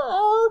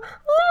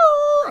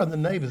 and the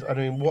neighbours, I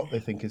don't know what they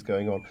think is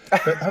going on.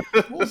 But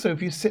also,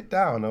 if you sit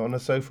down on a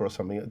sofa or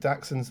something,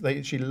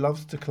 Dachshunds, she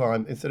loves to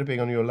climb, instead of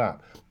being on your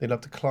lap, they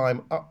love to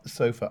climb up the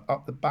sofa,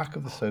 up the back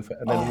of the sofa,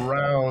 and then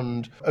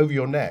round over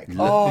your neck.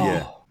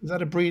 Yeah. Is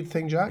that a breed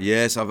thing, Jack?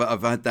 Yes,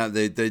 I've had that.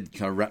 They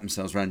kind of wrap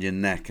themselves around your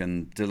neck,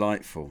 and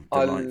delightful.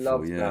 I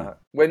love that.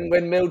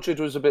 When Mildred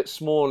was a bit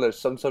smaller,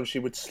 sometimes she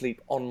would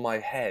sleep on my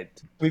head.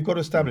 We've got to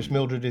establish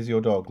Mildred is your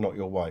dog, not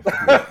your wife.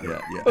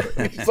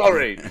 Yeah.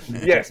 Sorry.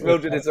 Yes,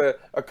 Mildred is a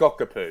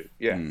cockapoo.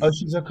 Yeah. Oh,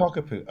 she's a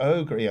cockapoo.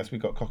 Oh, great. Yes,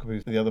 we've got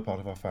cockapoos in the other part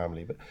of our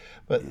family,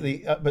 but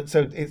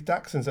so it's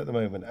Dachshunds at the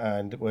moment,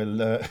 and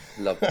we'll.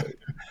 Lovely.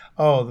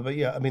 But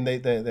yeah, I mean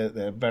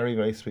they're very,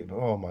 very sweet. But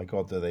oh my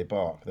God, do they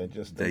bark?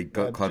 They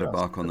got quite a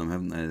bark on them,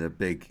 haven't they? They're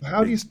big.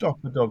 How do you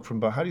stop a dog from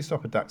barking? How do you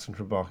stop a Dachshund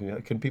from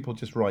barking? Can people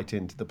just write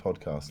into the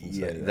podcast and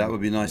say? That would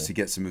be nice to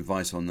get some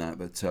advice on that.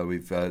 But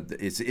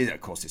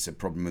of course, it's a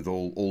problem with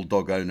all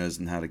dog owners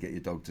and how to get your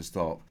dog to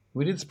stop.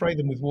 We did spray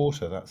them with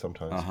water. That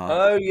sometimes.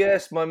 Oh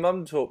yes, my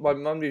mum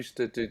used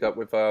to do that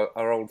with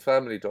our old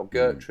family dog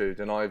Gertrude,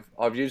 and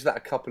I've used that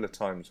a couple of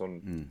times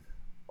on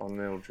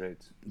Mildred.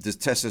 Does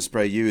Tessa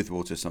spray you with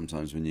water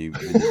sometimes when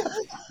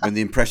when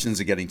the impressions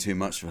are getting too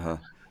much for her?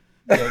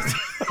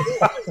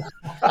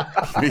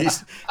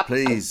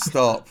 please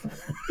stop.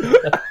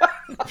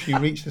 She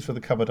reaches for the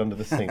cupboard under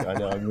the sink. I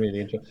know, I'm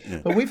really interested. Yeah.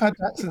 But we've had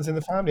Dachshunds in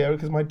the family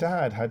because my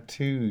dad had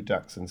 2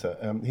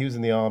 Dachshunds. He was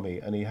in the army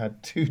and he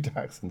had 2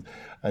 Dachshunds,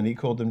 and he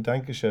called them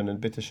Dankeschön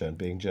and Bitteschön,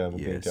 being German,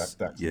 being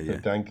Dachshund. So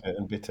Danke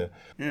and Bitte.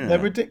 Yeah. They're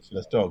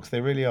ridiculous dogs. They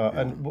really are.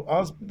 Yeah. And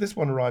this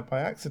one arrived by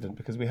accident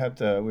because we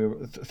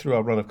were through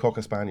our run of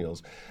Cocker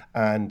Spaniels,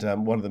 and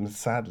one of them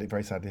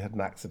very sadly had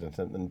an accident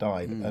and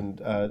died.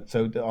 And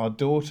so our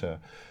daughter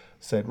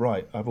said,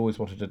 right, I've always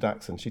wanted a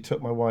Dachshund. She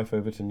took my wife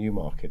over to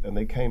Newmarket, and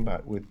they came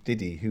back with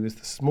Diddy, who is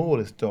the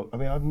smallest dog. I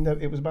mean,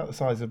 it was about the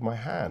size of my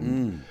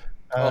hand.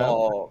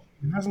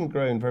 It hasn't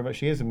grown very much.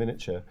 She is a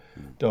miniature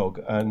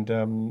dog,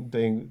 and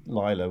being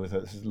Lila, with her,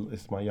 this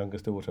is my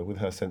youngest daughter, with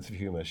her sense of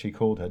humour, she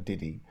called her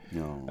Diddy,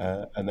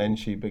 and then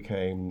she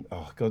became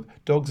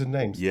dogs and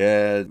names.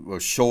 Yeah, well,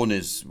 Sean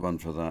is one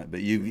for that.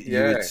 But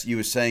you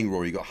were saying,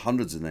 Rory, you got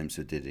hundreds of names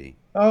for Diddy.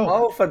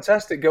 Oh,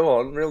 fantastic! Go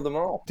on, reel them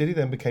off. Diddy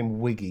then became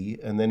Wiggy,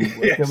 and then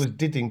there was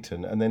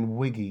Diddington, and then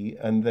Wiggy,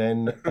 and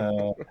then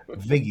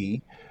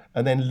Viggy,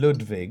 and then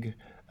Ludwig.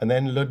 And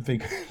then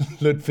Ludwig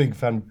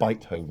van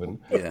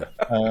Beethoven. Yeah.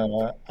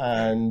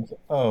 And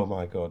oh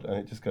my God, and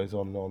it just goes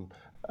on and on.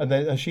 And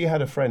then she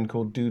had a friend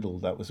called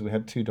Doodle. We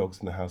had 2 dogs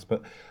in the house,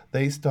 but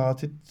they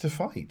started to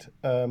fight.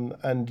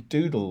 And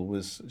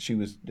Doodle she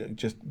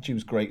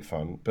was great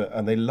fun,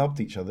 and they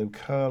loved each other. They would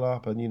curl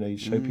up, and you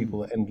show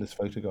people endless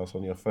photographs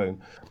on your phone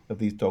of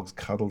these dogs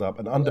cuddled up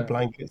and under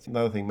blankets.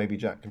 Another thing maybe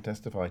Jack can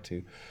testify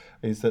to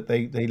is that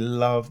they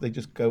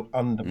just go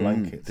under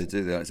blankets. They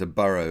do that. It's a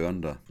burrow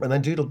under. And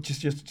then Doodle she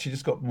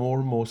just got more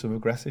and more sort of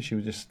aggressive. She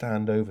would just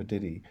stand over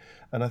Diddy,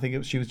 and I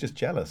think she was just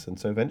jealous. And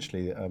so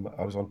eventually, I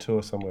was on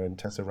tour somewhere, and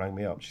Tessa rang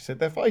me up. She said,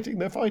 they're fighting.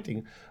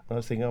 And I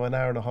was thinking, an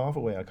hour and a half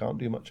away. I can't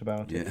do much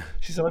about it.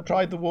 She said, I've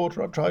tried the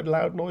water, I've tried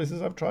loud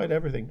noises, I've tried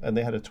everything. And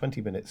they had a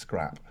 20-minute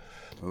scrap,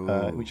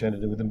 which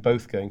ended with them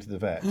both going to the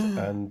vet.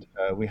 And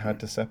we had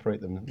to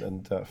separate them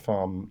and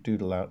farm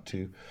Doodle out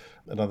to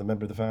another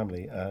member of the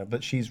family.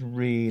 But she's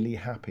really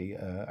happy,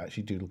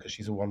 actually, Doodle, because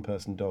she's a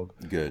one-person dog.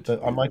 Good.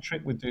 But my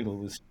trick with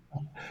Doodle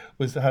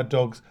was to have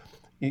dogs...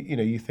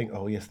 You think,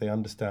 oh yes, they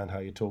understand how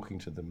you're talking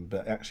to them,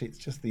 but actually it's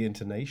just the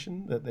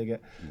intonation that they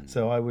get.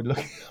 So I would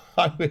look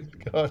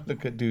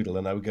at Doodle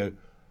and I would go,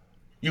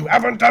 "You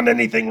haven't done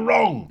anything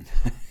wrong."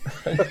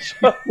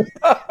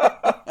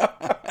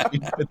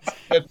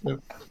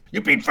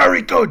 You've been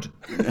very good.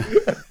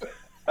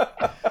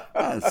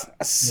 That's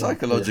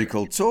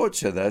psychological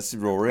torture. That's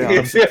Rory.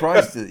 I'm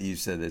surprised that you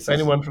said this.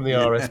 Anyone from the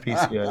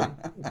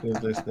RSPCA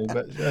is listening,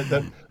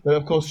 but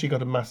of course she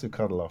got a massive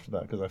cuddle after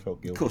that because I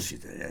felt guilty. Of course she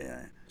did.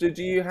 Yeah.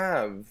 Do you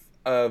have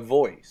a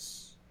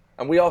voice?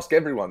 And we ask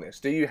everyone this.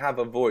 Do you have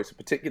a voice, a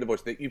particular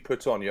voice that you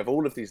put on? You have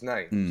all of these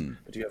names,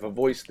 but do you have a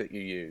voice that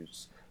you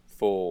use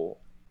for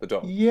the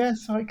dog?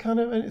 Yes, I kind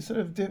of, and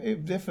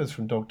it differs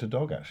from dog to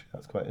dog. Actually,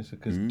 that's quite interesting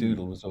because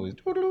Doodle was always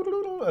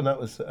and that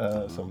was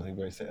something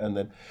very. And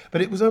then,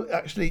 but it was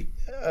actually,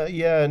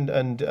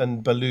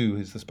 and Baloo,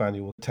 who's the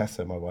spaniel.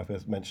 Tessa, my wife,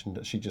 has mentioned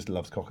that she just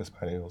loves Cocker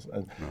Spaniels,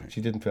 and she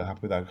didn't feel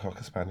happy without a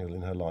Cocker Spaniel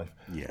in her life.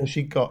 Yeah. So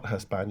she got her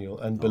Spaniel,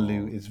 and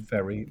Baloo is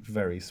very,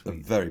 very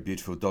sweet. A very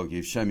beautiful dog.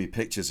 You've shown me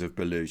pictures of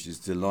Baloo. She's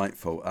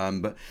delightful.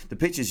 But the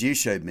pictures you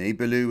showed me,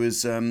 Baloo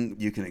was.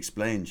 You can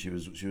explain. She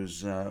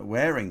was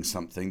wearing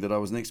something that I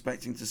wasn't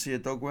expecting to see a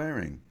dog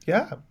wearing.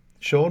 Yeah.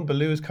 Sean,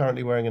 Baloo is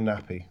currently wearing a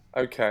nappy.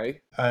 Okay.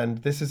 And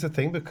this is a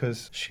thing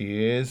because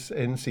she is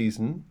in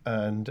season,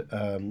 and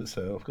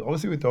so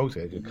obviously with dogs,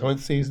 you come in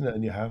season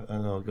and you have,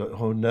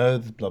 oh no,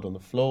 there's blood on the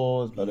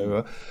floor, there's blood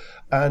over,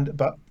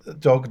 but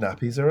dog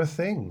nappies are a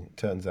thing, it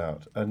turns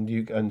out,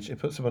 and she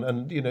puts them on,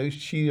 and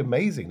she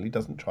amazingly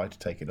doesn't try to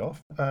take it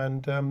off,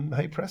 and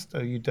hey presto,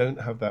 you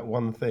don't have that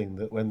one thing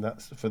that when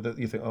that's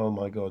you think, oh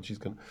my god, we're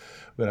going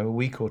to have a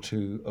week or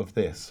two of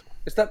this.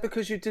 Is that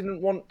because you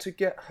didn't want to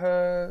get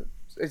her?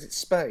 Is it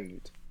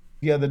spayed?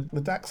 Yeah, the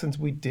Dachshunds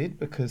we did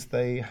because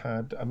they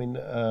had.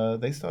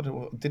 They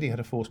started. Diddy had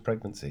a forced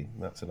pregnancy.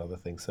 That's another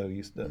thing. So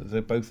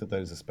both of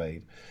those are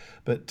spayed,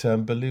 but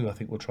Baloo I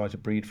think we'll try to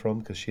breed from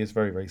because she is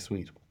very, very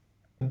sweet.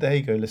 And there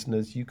you go,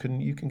 listeners. You can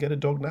get a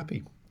dog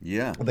nappy.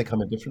 Yeah, they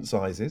come in different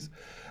sizes.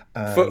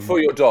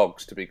 For your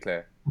dogs, to be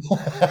clear.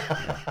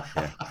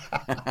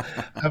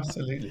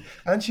 Absolutely,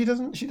 and she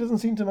doesn't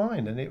seem to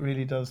mind, and it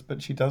really does.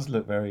 But she does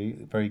look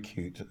very, very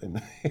cute.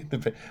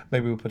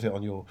 Maybe we'll put it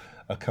on your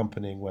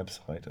accompanying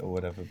website or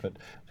whatever. But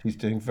she's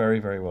doing very,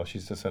 very well.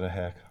 She's just had a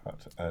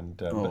haircut, and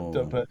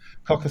but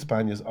Cocker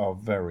Spaniels are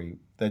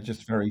they're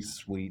just very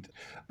sweet.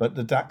 But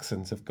the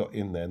Dachshunds have got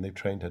in there and they've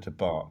trained her to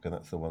bark, and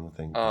that's the one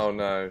thing. Oh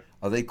no!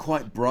 Are they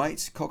quite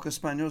bright Cocker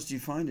Spaniels? Do you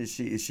find is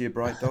she a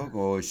bright dog,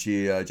 or is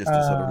she just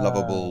a sort of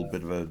lovable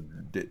bit of a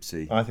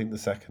dipsy? I think the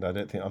second.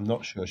 I'm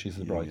not sure she's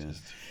the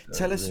brightest.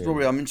 Tell us,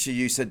 Rory. I'm sure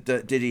you said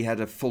Diddy had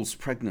a false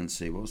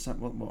pregnancy. What was that?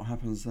 What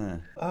happens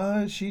there?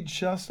 I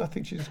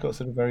think she just got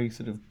sort of very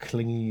sort of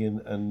clingy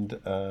and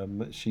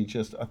she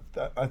just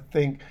I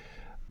think.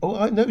 Oh,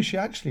 I know. She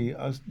actually.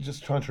 I was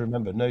just trying to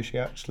remember. No, she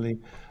was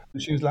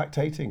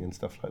lactating and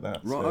stuff like that.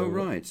 Right. So,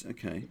 right.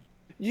 Okay.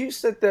 You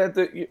said there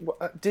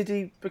that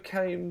Diddy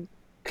became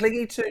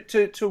clingy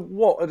to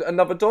what?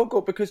 Another dog,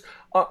 or because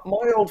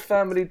my old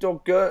family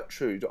dog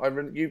Gertrude.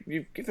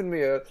 You've given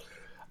me a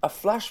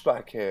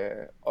flashback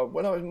here.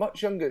 When I was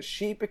much younger,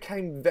 she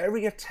became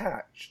very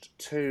attached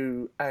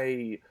to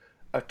a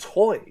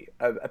toy,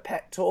 a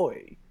pet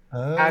toy.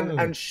 Oh.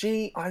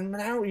 And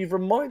now you've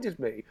reminded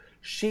me,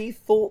 she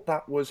thought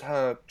that was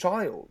her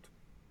child.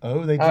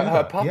 Oh, they do her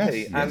that. puppy.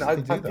 Yes, and I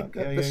think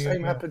the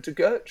same happened to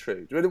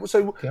Gertrude.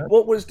 So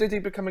what was Diddy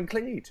becoming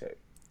clingy to?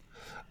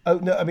 Oh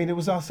no! I mean, it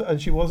was us,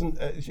 and she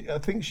wasn't. I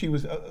think she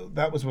was.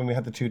 That was when we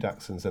had the two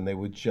Dachshunds, and they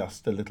were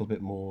just a little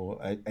bit more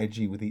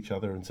edgy with each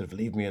other, and sort of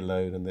leave me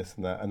alone, and this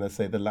and that. And they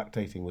say the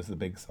lactating was the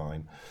big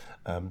sign.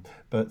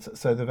 But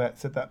so the vet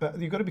said that. But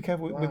you've got to be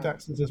careful with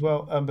Dachshunds as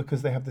well,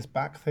 because they have this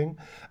back thing.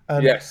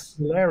 And yes.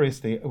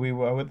 Hilariously, I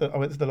went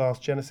to the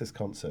last Genesis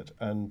concert,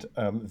 and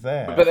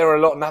there. But there were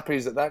a lot of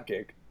nappies at that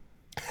gig.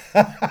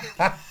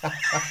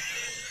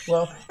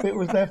 Well, it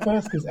was their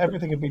first because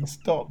everything had been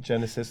stopped.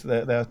 Genesis,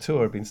 their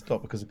tour had been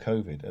stopped because of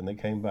COVID, and they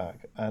came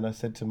back. And I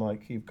said to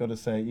Mike, "You've got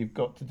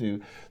to do."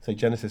 So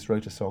Genesis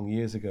wrote a song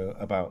years ago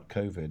about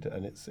COVID,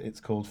 and it's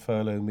called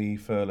 "Furlough Me,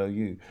 Furlough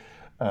You."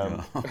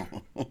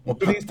 Well,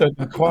 please don't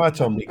be quiet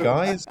on me,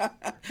 guys.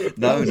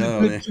 No.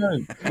 Good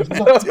joke. It was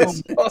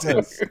not a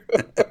joke.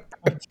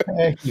 I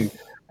dare you.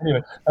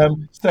 Anyway,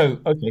 so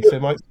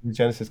Mike's at the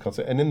Genesis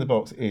concert, and in the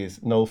box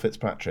is Noel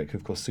Fitzpatrick, who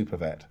of course super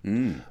vet.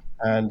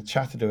 and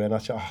chatted to her, and I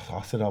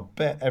said, I'll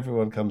bet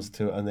everyone comes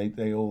to, and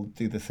they all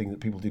do the thing that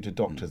people do to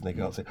doctors, and they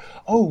go out and say,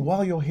 oh,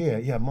 while you're here,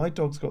 yeah, my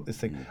dog's got this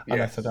thing.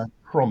 And I said, I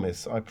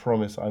promise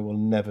I will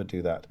never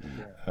do that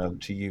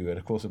to you. And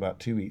of course, about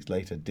 2 weeks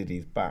later,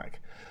 Diddy's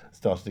back.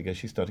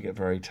 She started to get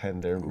very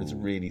tender and was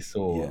really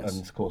sore. Yes.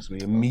 And of course,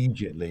 we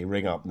immediately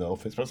ring up Noel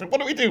Fitzpatrick. What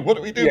do we do? What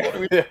do we do? What do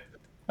we do?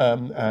 I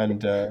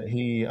think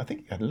he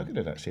had a look at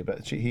it actually,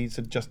 but he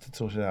suggested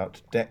sorted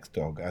out Deck's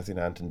dog, as in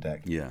Ant and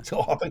Deck. Yeah.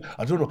 So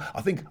I don't know.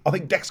 I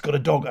think Deck's got a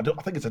dog.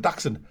 I think it's a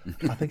Dachshund.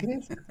 I think it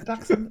is a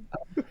Dachshund.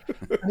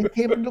 And he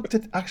came and looked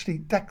at. Actually,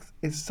 Deck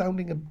is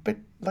sounding a bit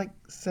like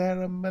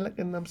Sarah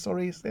Millican. I'm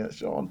sorry,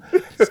 Sean.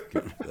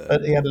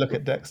 But he had a look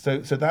at Deck. So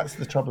that's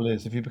the trouble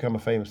is, if you become a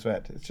famous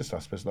vet, it's just, I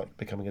suppose, like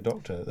becoming a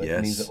doctor.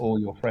 That means that all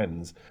your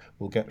friends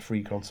will get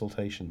free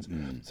consultations.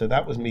 So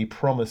that was me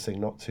promising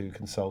not to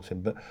consult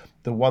him. But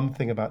the one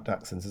thing about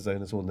Dachshunds, as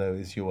owners will know,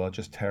 is you are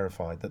just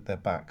terrified that their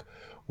back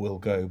will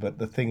go. But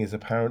the thing is,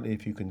 apparently,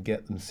 if you can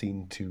get them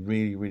seen to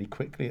really, really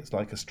quickly, it's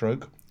like a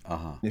stroke.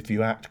 If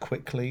you act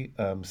quickly,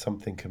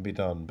 something can be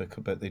done.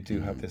 But they do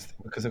have this thing,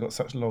 because they've got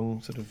such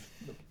long sort of...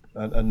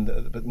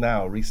 But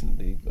now, more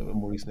recently,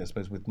 I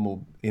suppose, with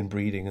more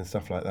inbreeding and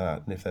stuff like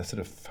that, and if they're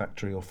sort of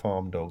factory or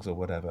farm dogs or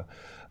whatever,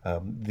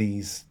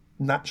 these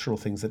natural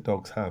things that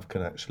dogs have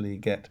can actually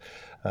get,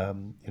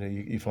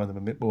 you find them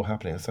a bit more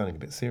happening. I'm sounding a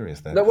bit serious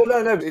there. No,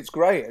 it's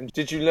great. And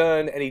did you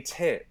learn any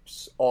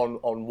tips on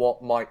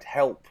what might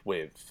help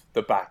with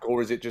the back,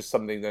 or is it just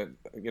something that,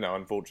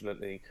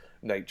 unfortunately,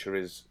 nature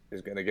is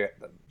going to get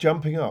them?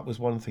 Jumping up was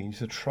one thing. You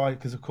should try,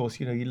 because of course,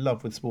 you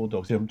love with small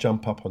dogs, you don't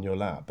jump up on your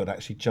lap, but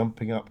actually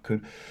jumping up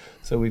could.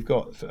 So we've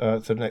got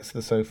next to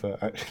the sofa,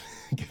 actually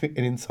giving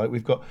an insight,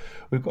 we've got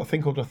a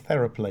thing called a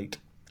TheraPlate,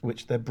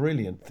 which they're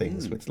brilliant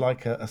things. It's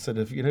like a sort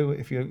of,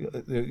 if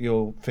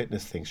your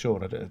fitness thing,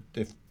 Sean, I don't know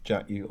if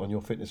Jack, you on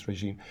your fitness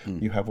regime,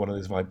 you have one of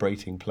those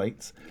vibrating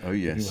plates. Oh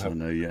yes, I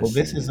know. Yes. Well,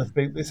 this is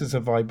a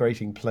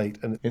vibrating plate,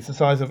 and it's the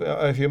size of,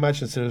 if you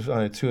imagine sort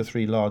of 2 or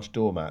 3 large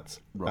doormats,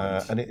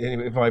 right? And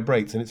it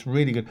vibrates, and it's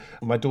really good.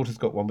 My daughter's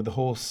got one with the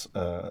horse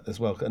as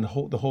well, and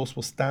the horse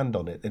will stand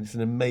on it, and it's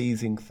an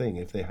amazing thing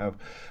if they have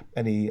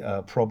any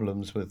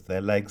problems with their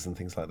legs and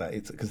things like that.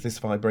 It's because this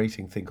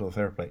vibrating thing called a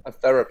TheraPlate. A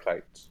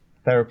TheraPlate.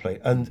 TheraPlate.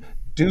 And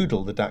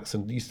Doodle, the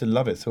Dachshund, used to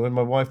love it. So when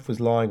my wife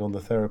was lying on the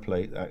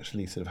TheraPlate,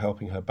 actually sort of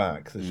helping her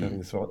back, so she's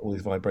having all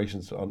these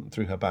vibrations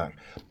through her back,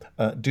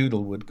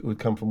 Doodle would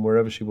come from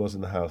wherever she was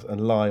in the house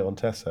and lie on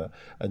Tessa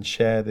and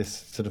share this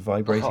sort of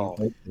vibrating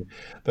plate.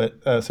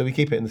 But so we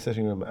keep it in the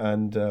sitting room,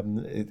 and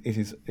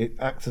it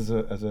acts as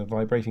a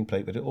vibrating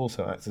plate, but it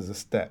also acts as a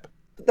step.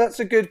 That's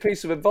a good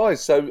piece of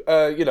advice. So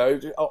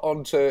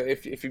onto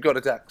if you've got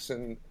a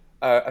Dachshund,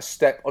 a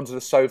step onto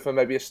the sofa,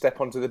 maybe a step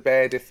onto the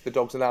bed if the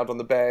dog's allowed on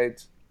the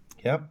bed.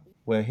 Yep,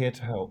 we're here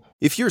to help.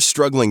 If you're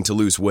struggling to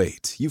lose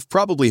weight, you've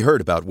probably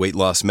heard about weight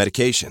loss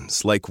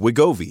medications like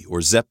Wegovy or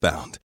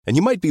Zepbound, and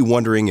you might be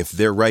wondering if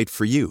they're right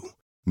for you.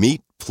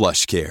 Meet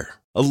PlushCare,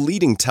 a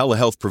leading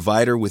telehealth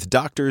provider with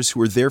doctors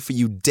who are there for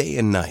you day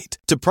and night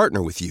to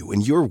partner with you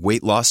in your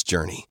weight loss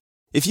journey.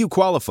 If you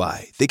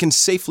qualify, they can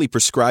safely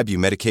prescribe you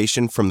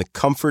medication from the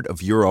comfort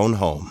of your own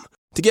home.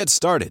 To get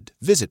started,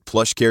 visit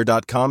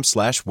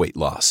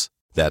plushcare.com/weightloss.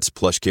 That's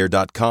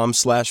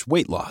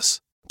plushcare.com/weightloss.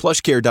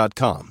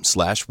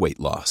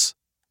 plushcare.com/weightloss.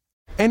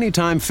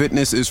 Anytime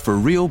Fitness is for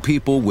real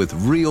people with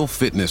real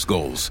fitness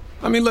goals.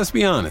 I mean, let's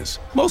be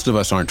honest. Most of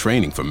us aren't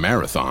training for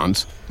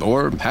marathons,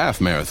 or half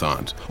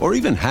marathons, or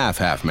even half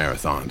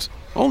marathons.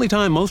 Only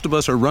time most of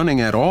us are running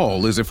at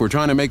all is if we're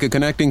trying to make a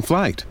connecting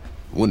flight.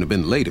 Wouldn't have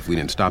been late if we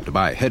didn't stop to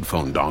buy a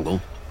headphone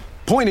dongle.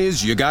 Point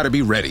is, you gotta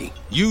be ready.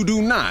 You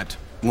do not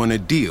want to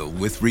deal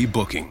with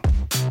rebooking.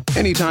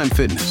 Anytime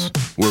Fitness,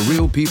 where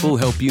real people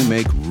help you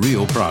make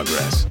real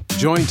progress.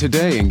 Join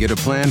today and get a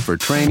plan for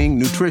training,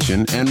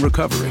 nutrition, and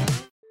recovery.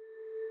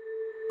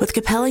 With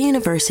Capella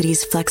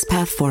University's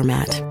FlexPath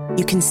format,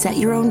 you can set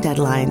your own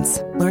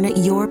deadlines, learn at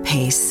your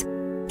pace,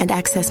 and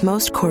access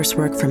most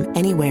coursework from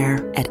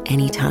anywhere at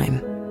any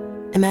time.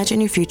 Imagine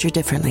your future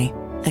differently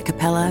at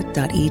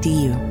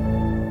capella.edu.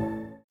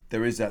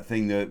 There is that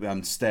thing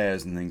that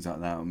stairs and things like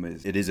that.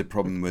 It is a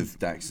problem with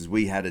Dachshunds.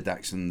 We had a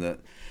Dachshund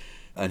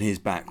and his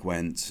back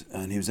went,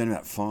 and he was only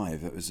about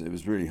 5. It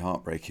was really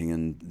heartbreaking,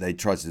 and they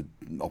tried to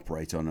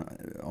operate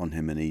on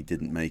him, and he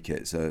didn't make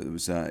it. So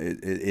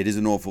it is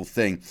an awful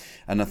thing,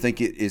 and I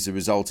think it is a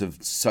result of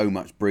so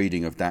much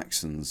breeding of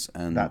Dachshunds,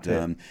 and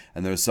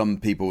there are some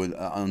people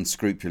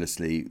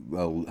unscrupulously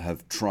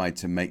have tried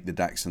to make the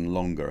Dachshund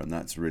longer, and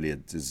that's really a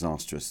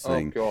disastrous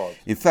thing. Oh God!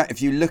 In fact,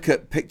 if you look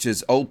at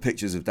old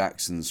pictures of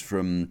Dachshunds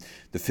from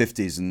the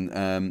 50s,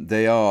 and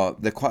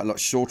they're quite a lot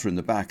shorter in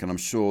the back, and I'm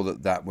sure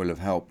that will have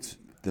helped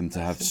them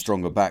to have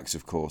stronger backs,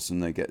 of course,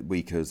 and they get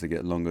weaker as they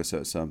get longer.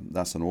 So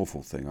that's an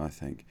awful thing, I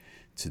think,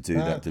 to do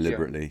that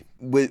deliberately.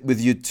 Yeah. With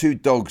your 2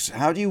 dogs,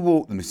 how do you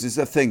walk them? Is this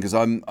a thing?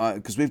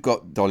 Because we've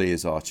got Dolly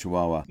as our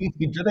Chihuahua.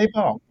 Do they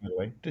bark, by the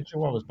way? Do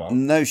Chihuahuas bark?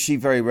 No, she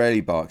very rarely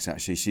barks.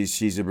 Actually,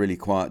 she's a really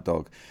quiet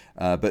dog,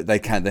 but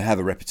they have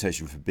a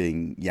reputation for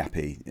being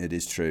yappy. It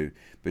is true,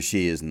 but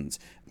she isn't.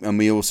 And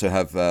we also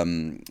have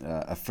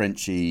a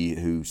Frenchie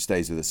who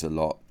stays with us a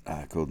lot,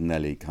 called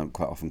Nelly,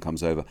 quite often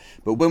comes over.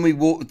 But when we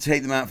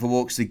take them out for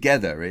walks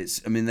together,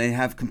 they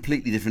have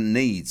completely different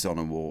needs on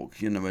a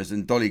walk,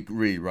 and Dolly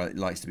really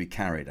likes to be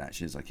carried,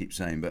 actually, as I keep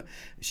saying, but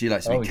she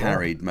likes to be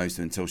carried most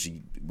of until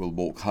she will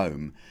walk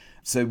home.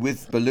 So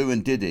with Baloo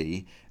and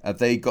Diddy, have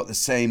they got the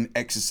same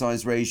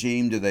exercise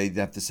regime? Do they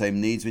have the same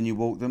needs when you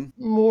walk them?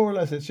 More or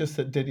less, it's just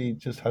that Diddy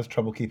just has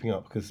trouble keeping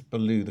up because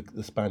Baloo,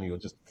 the spaniel,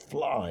 just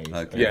flies.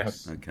 Okay. You have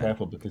to be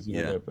careful because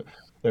there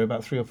are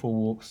about 3 or 4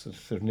 walks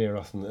sort of near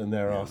us, and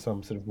there are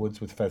some sort of woods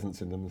with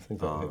pheasants in them and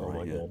things like that. Oh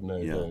my God,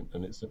 no, don't.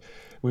 And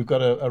we've got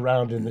a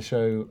round in the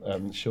show,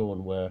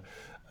 Sean, where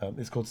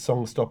it's called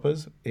Song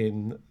Stoppers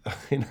in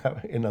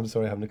I'm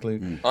sorry, I haven't a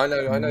clue. I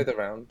know the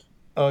round.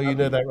 Oh, you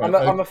know that round.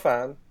 I'm a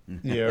fan.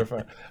 Yeah, a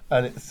fan.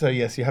 And so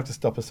yes, you have to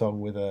stop a song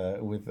with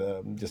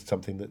just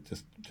something that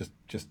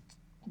just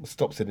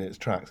stops it in its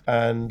tracks.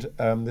 And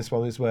this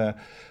one is where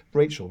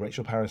Rachel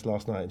Paris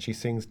last night, and she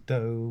sings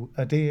 "Doe,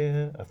 a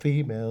deer, a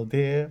female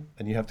deer,"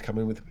 and you have to come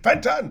in with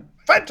Fenton.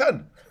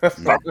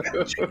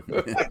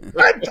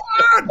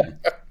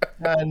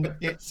 And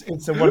it's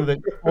one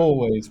that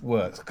always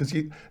works because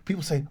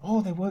people say,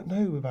 "Oh, they won't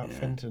know about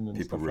Fenton," and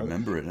people stuff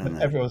remember like it, that. don't But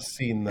they? everyone's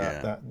seen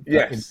that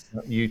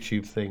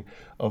YouTube thing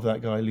of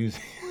that guy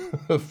losing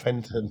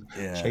Fenton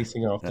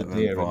chasing after that went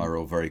deer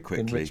viral very in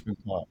quickly. Richmond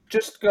Park.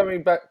 Just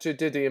going back to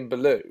Diddy and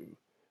Baloo,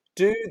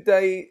 do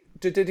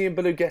Diddy and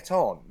Baloo get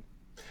on?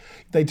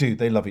 They do.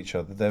 They love each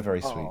other. They're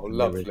very sweet. Oh, And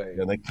lovely.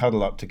 and they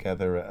cuddle up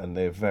together, and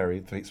they're very,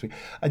 very sweet.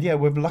 And yeah,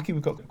 we're lucky.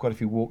 We've got quite a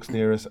few walks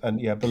near us. And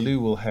yeah,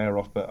 Baloo will hair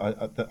off, but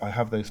I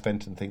have those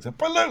Fenton things.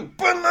 Baloo.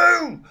 But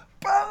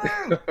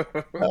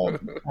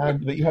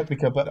you have to be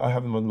careful. But I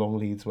have them on long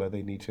leads where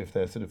they need to if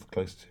they're sort of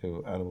close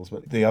to animals.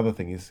 But the other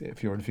thing is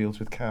if you're in fields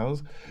with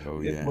cows,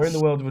 we're in the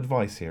world of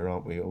advice here,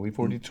 aren't we? We've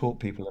already taught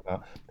people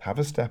about have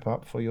a step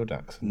up for your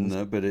dachshunds.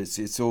 No, but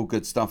it's all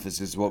good stuff. This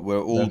is what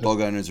all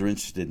dog owners are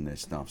interested in.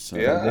 This stuff. So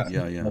Yeah.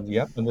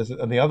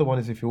 And the other one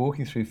is if you're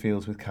walking through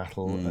fields with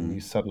cattle and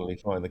you suddenly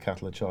find the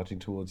cattle are charging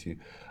towards you,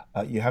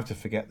 you have to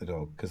forget the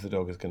dog because the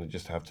dog is going to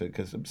just have to.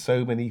 Because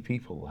so many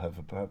people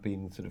have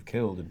been sort of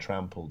killed and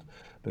trampled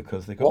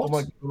because they go, oh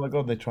my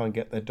God, they try and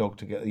get their dog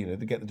to get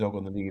they get the dog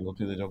on the knee or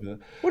do the dog.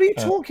 What are you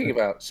talking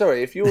about?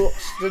 Sorry, if you're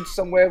stood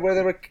somewhere where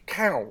there are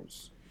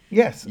cows.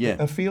 Yes,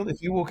 a field.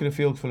 If you walk in a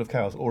field full of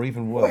cows, or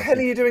even worse, what the hell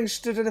are you doing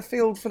stood in a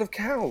field full of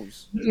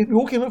cows? You're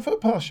walking on a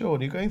footpath, Sean.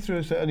 You're going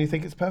through and you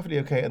think it's perfectly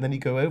okay, and then you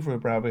go over a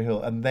Bradbury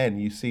Hill, and then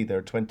you see there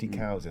are 20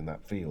 cows in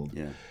that field.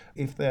 Yeah.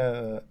 If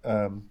they're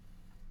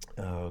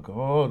oh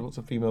God, what's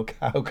a female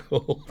cow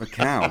called? A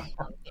cow.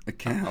 A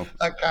cow.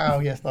 A cow.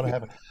 Yes, not a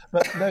heifer.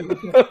 But no.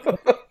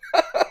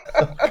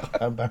 God,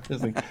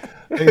 embarrassing.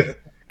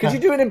 Could you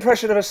do an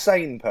impression of a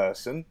sane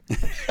person?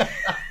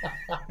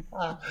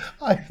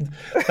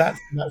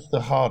 That's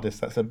the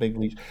hardest. That's a big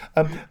reach.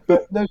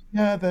 But no,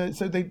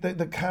 so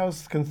the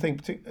cows can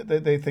think.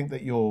 They think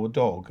that your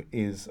dog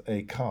is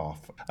a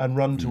calf and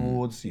run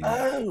towards you.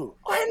 Oh,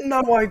 I had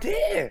no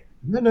idea.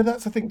 No,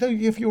 that's the thing. No,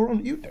 if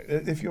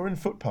you're in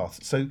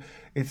footpaths, so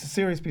it's a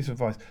serious piece of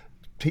advice.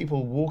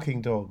 People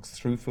walking dogs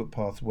through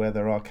footpaths where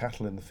there are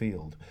cattle in the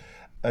field.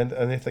 And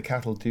if the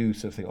cattle do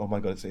sort of think, oh my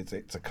God,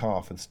 it's a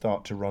calf, and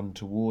start to run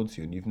towards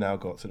you, and you've now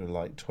got sort of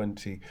like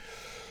 20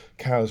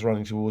 cows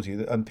running towards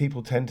you, and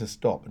people tend to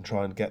stop and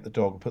try and get the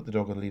dog, put the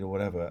dog on the lead or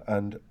whatever,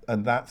 and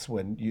that's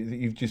when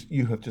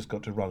you have just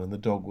got to run, and the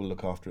dog will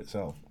look after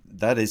itself.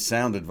 That is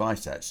sound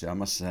advice, actually, I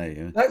must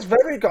say. That's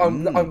very good.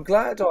 I'm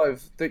glad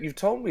that you've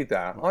told me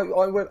that. I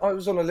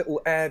was on a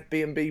little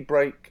Airbnb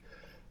break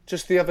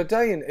just the other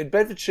day in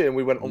Bedfordshire, and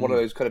we went on one of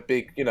those kind of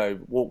big,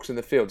 walks in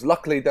the fields.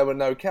 Luckily, there were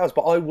no cows,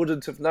 but I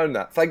wouldn't have known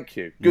that. Thank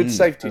you. Good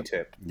safety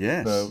tip.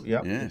 Yes. So,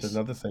 yes. It's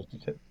another safety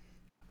tip.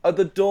 Are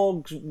the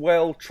dogs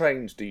well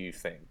trained, do you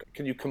think?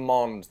 Can you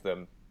command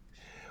them?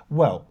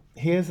 Well,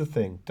 here's the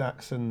thing.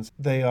 Dachshunds,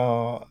 they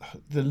are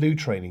the loo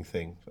training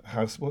thing.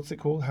 What's it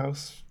called?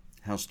 House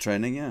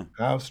training, yeah.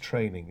 House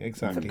training,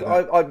 exactly.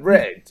 I've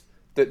read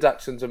that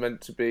Dachshunds are meant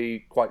to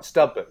be quite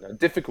stubborn and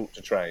difficult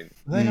to train.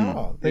 They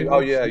are.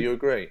 You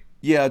agree?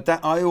 Yeah,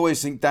 I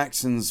always think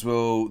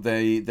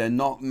Dachshunds they're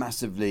not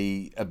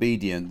massively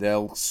obedient.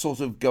 They'll sort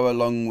of go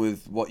along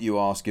with what you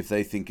ask if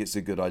they think it's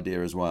a good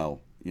idea as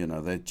well.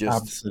 They're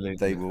just Absolutely.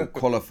 They will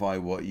qualify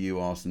what you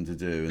ask them to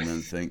do, and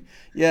then think,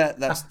 yeah,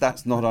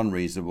 that's not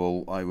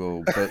unreasonable. I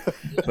will,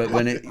 but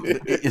when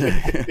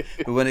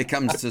it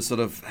comes to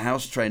sort of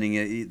house training,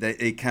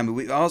 it can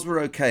be. Ours were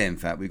okay, in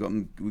fact, we got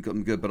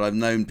them good. But I've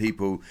known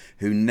people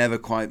who never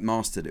quite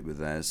mastered it with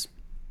theirs.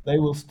 They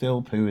will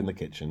still poo in the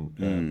kitchen,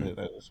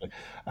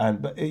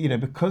 but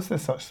because they're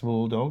such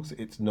small dogs,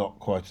 it's not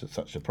quite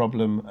such a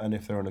problem. And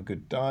if they're on a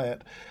good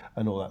diet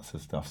and all that sort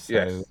of stuff,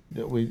 so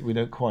we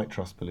don't quite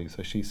trust Baloo.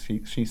 So she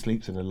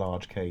sleeps in a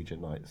large cage at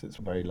night. So it's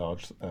a very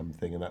large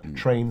thing, and that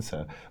trains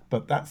her.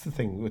 But that's the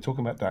thing we're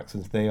talking about.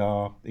 Dachshunds, they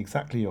are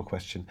exactly your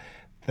question.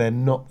 They're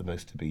not the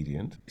most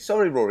obedient.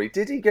 Sorry, Rory.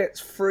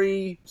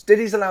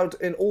 Diddy's allowed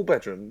in all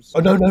bedrooms? Oh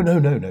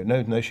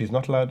no. She's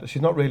not allowed.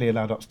 She's not really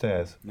allowed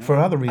upstairs for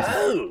other reasons.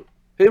 Oh,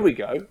 here we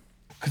go.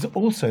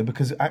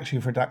 Because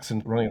actually, for a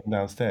Dachshund running up and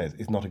downstairs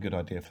is not a good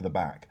idea for the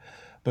back.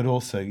 But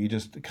also, you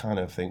just kind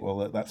of think,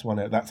 well, that's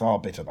our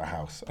bit of the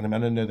house. And I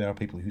mean, I know there are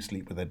people who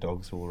sleep with their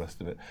dogs, all the rest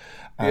of it.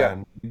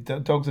 And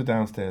dogs are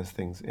downstairs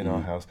things in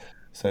our house.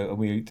 So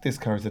we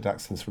discourage the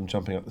Dachshunds from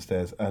jumping up the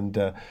stairs, and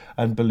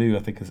Baloo, I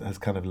think, has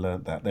kind of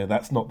learnt that.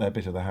 That's not their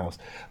bit of the house.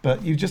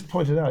 But you just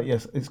pointed out,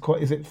 yes, is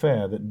it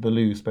fair that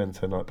Baloo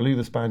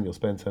the Spaniel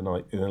spends her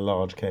night in a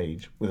large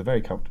cage with a very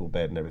comfortable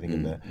bed and everything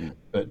in there,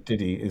 but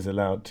Diddy is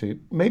allowed to,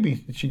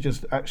 maybe she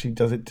just actually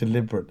does it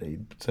deliberately.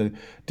 So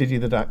Diddy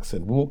the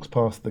Dachshund walks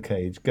past the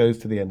cage, goes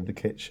to the end of the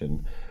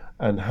kitchen,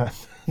 and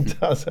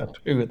does a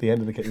poo at the end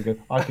of the kitchen and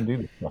goes, I can do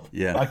this stuff.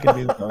 Yeah. I can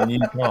do this stuff, and you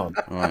can't.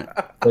 Right.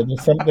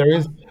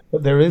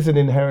 But there is an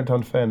inherent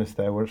unfairness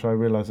there, which I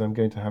realise I'm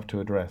going to have to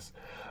address.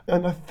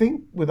 And I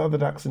think with other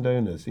Dachshund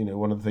owners,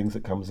 one of the things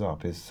that comes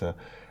up is,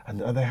 and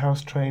are they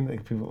house trained?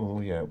 People,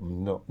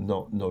 not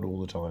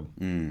all the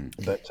time.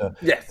 But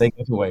yes, they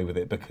get away with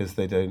it because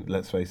they don't.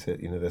 Let's face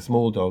it, they're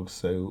small dogs,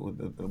 so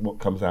what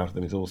comes out of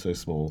them is also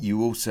small.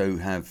 You also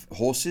have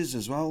horses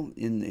as well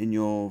in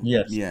your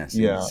yes.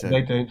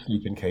 They don't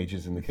sleep in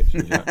cages in the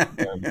kitchen, Jack.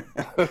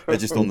 They're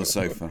just on the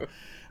sofa.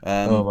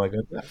 Oh my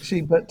God!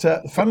 Actually, but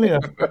funnily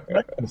enough,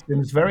 breakfast in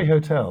this very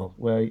hotel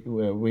where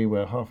we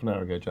were half an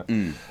hour ago, Jack.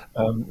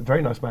 A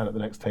very nice man at the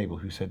next table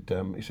who said,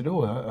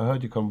 "Oh, I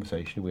heard your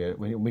conversation.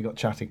 We got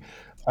chatting,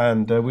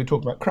 and we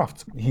talked about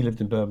crufts. He lived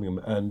in Birmingham,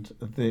 and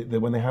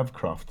when they have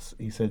crufts,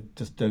 he said,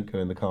 just don't go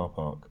in the car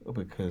park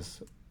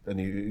because." And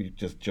you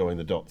just join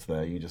the dots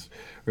there. You just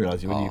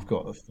realise when you've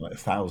got like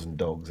 1,000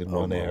 dogs in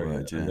one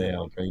area, and they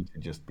are going to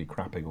just be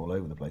crapping all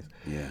over the place.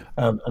 Yeah.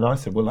 And I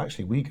said, well,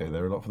 actually, we go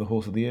there a lot for the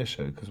Horse of the Year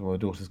show because when my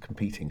daughter's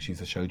competing, she's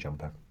a show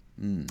jumper.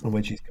 And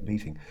when she's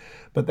competing.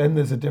 But then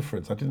there's a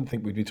difference. I didn't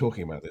think we'd be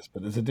talking about this,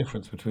 but there's a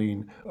difference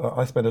between...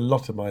 I spend a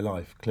lot of my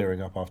life clearing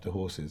up after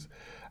horses.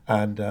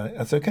 And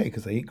that's okay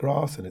because they eat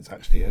grass and it's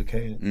actually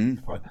okay.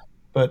 It's fine.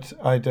 But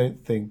I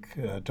don't think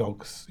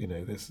dogs,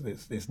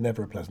 it's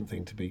never a pleasant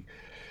thing to be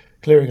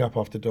clearing up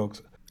after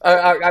dogs.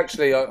 I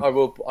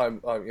will.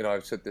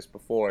 I've said this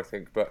before, I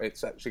think, but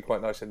it's actually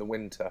quite nice in the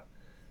winter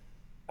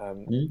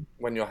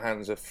when your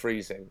hands are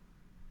freezing.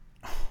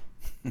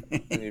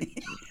 And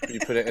you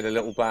put it in a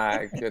little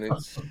bag, and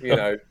it's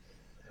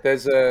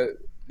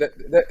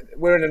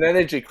we're in an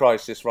energy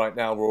crisis right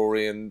now,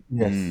 Rory, and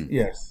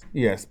yes.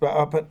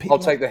 But people,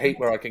 I'll take the heat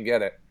where I can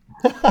get it.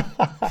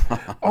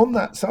 On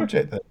that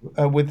subject,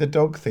 though, with the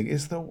dog thing,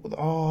 is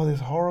this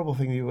horrible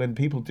thing when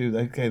people do.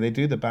 Okay, they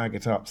do the bag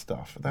it up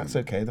stuff. That's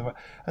okay,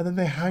 and then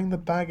they hang the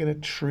bag in a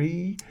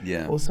tree,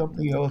 or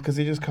something else because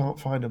they just can't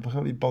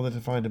be bothered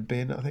to find a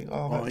bin. I think,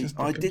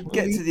 I did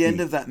get to the end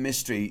of that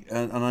mystery,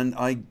 and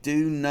I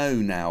do know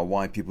now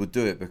why people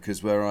do it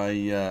because where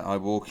I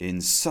walk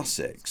in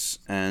Sussex,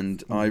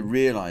 and I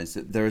realised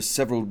that there are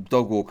several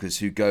dog walkers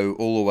who go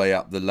all the way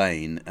up the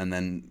lane and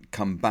then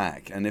come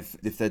back, and if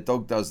their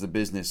dog does the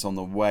business on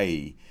the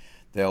way,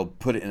 they'll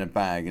put it in a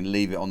bag and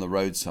leave it on the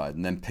roadside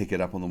and then pick it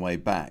up on the way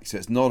back. So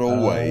it's not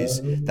always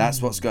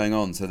that's what's going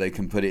on, so they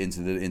can put it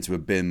into a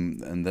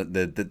bin and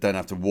they don't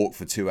have to walk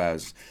for 2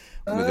 hours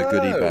with a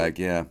goodie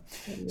bag.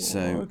 So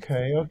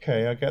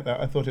okay, I get that.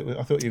 I thought you were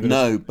gonna...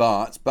 No,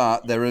 but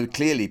there are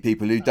clearly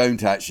people who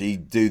don't actually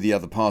do the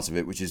other part of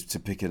it, which is to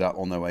pick it up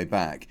on their way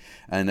back.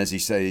 And as you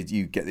say,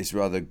 you get this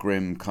rather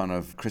grim kind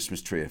of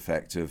Christmas tree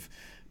effect of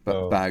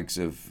bags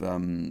of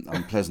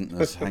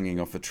unpleasantness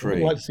hanging off a tree.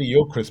 I'd like to see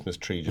your Christmas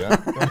tree,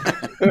 Jack.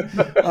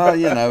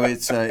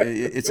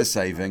 It's a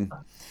saving.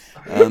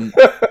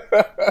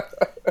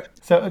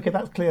 So, okay,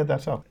 that's cleared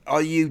that up.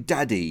 Are you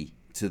daddy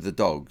to the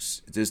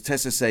dogs? Does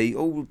Tessa say,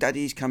 "Oh,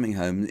 daddy's coming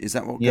home"? Is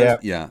that what goes?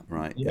 Yeah,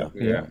 right.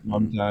 Yeah.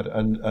 Mum, dad,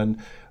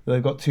 and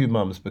they've got two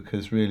mums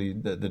because really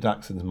the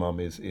Dachshund's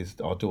mum is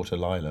our daughter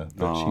Lila,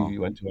 but she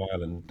went to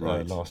Ireland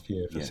last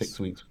year for 6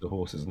 weeks with the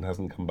horses and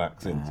hasn't come back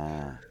since.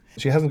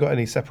 She hasn't got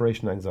any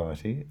separation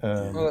anxiety.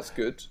 That's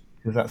good.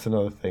 Because that's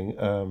another thing,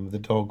 the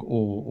dog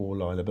or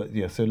Lila. But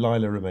so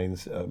Lila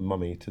remains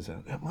mummy to say,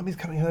 "Mummy's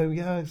coming home,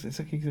 it's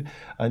okay."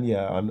 And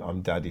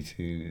I'm daddy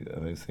to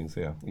those things,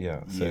 So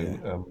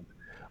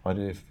I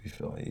don't know if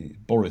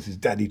Boris is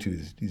daddy to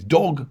his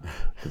dog.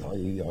 I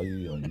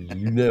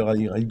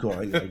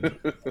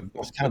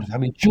lost count of how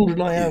many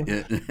children I have.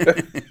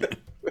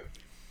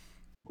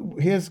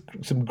 Here's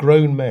some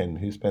grown men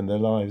who spend their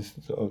lives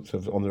sort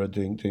of on the road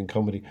doing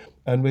comedy,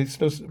 and we're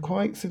still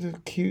quite sort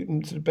of cute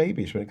and sort of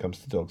babyish when it comes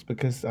to dogs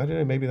because I don't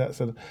know, maybe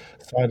that's a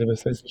side of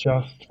us that's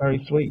just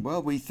very sweet.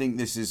 Well, we think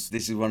this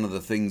is one of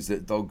the things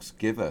that dogs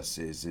give us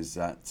is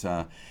that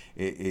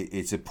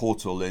it's a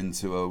portal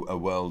into a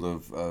world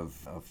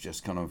of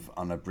just kind of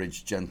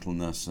unabridged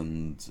gentleness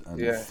and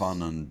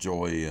fun and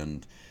joy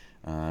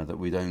that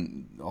we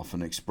don't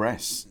often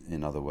express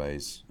in other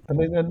ways. I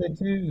mean, and they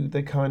do.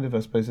 They kind of, I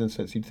suppose, in a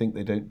sense, you'd think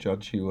they don't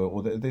judge you,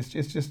 or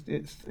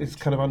it's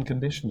kind of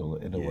unconditional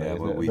in a way. Yeah,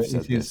 Isn't well, it? we've But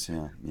said it is, this,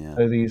 yeah.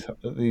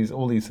 these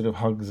all these sort of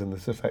hugs and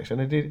this affection.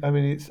 I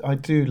mean, I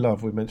do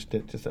love. We mentioned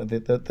it just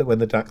that when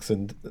the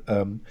Dachshund,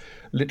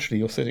 literally,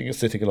 you're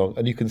sitting along,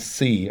 and you can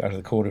see out of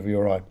the corner of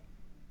your eye.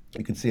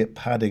 You can see it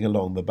padding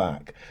along the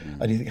back,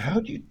 and you think, how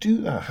do you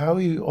do that? How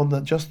are you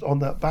just on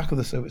that back of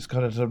the so it's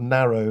kind of sort of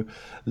narrow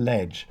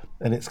ledge,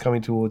 and it's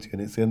coming towards you,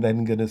 and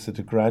then going to sort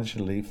of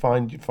gradually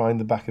find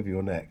the back of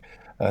your neck,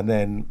 and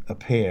then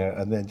appear,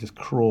 and then just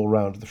crawl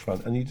round to the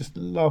front, and you just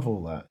love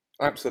all that.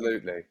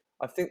 Absolutely.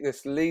 I think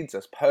this leads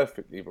us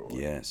perfectly,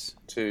 Rory, Yes.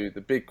 to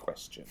the big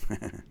question,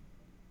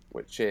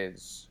 which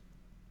is,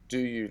 do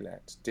you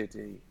let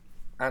Diddy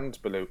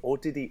and Baloo, or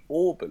Diddy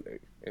or Baloo,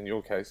 in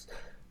your case,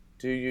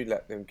 do you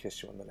let them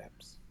kiss you on the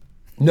lips?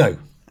 No,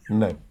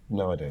 I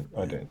don't.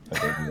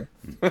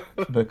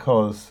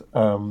 Because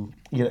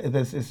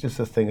it's just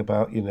a thing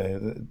about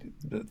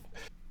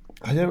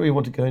I don't really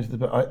want to go into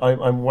but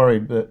I'm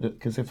worried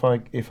because if I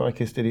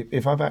kissed Diddy,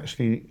 if I've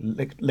actually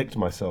licked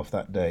myself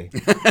that day.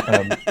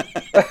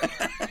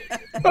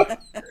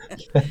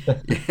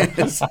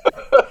 Yes.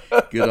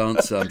 Good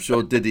answer. I'm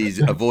sure Diddy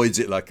avoids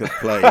it like a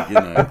plague,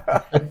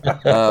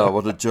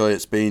 what a joy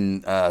it's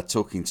been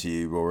talking to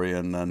you, Rory,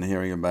 and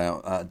hearing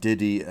about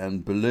Diddy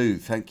and Baloo.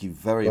 Thank you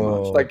very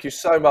much. Thank you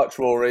so much,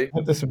 Rory. I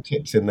hope there's some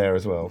tips in there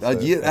as well.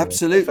 Yeah,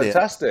 absolutely.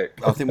 Fantastic.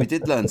 I think we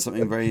did learn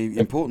something very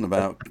important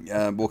about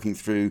walking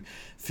through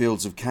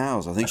fields of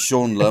cows. I think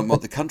Sean learned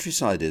what the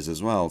countryside is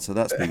as well, so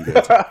that's been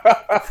good.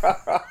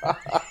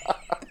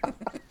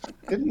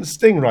 Didn't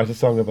Sting write a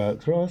song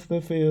about cross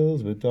the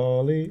fields with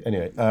Dolly?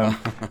 Anyway, no,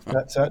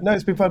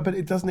 it's been fun, but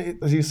it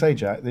doesn't, as you say,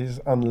 Jack, they just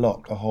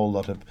unlock a whole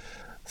lot of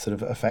sort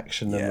of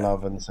affection and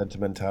love and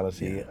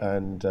sentimentality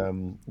and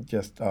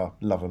just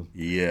love them.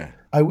 Yeah.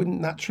 I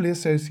wouldn't naturally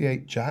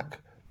associate Jack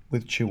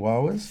with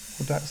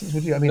Chihuahuas or Dachshunds,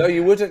 would you? I mean, No,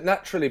 you wouldn't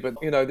naturally, but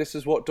this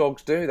is what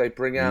dogs do. They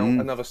bring out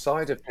another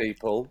side of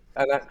people,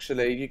 and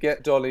actually, you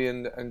get Dolly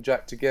and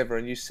Jack together,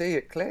 and you see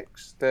it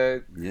clicks.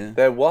 They're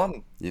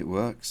one. It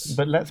works.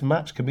 But let's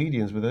match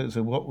comedians with it.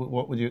 So,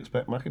 what would you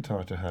expect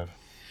McIntyre to have?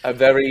 A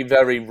very,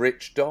 very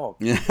rich dog.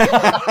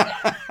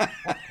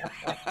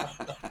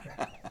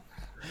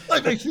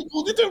 Like they think,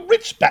 well, it's a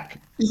rich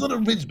back. He's not a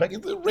ridgeback,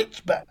 it's a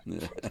rich back.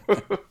 Yeah.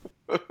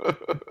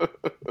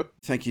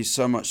 Thank you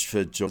so much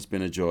for joining. It's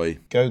been a joy.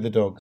 Go the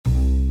dog.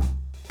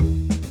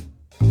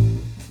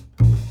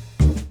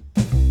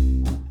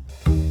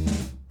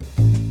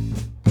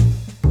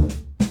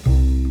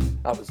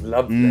 That was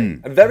lovely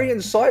and very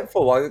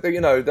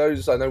insightful.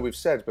 Those I know we've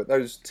said, but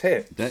those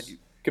tips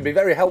can be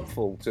very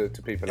helpful to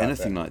people.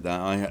 Anything like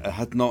that, I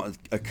had not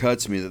occurred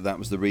to me that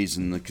was the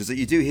reason. Because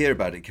you do hear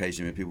about it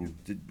occasionally. People,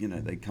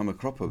 they come a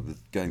cropper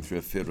with going through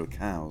a field of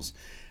cows,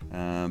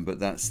 but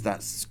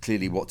that's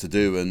clearly what to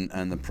do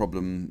and the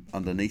problem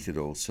underneath it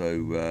all.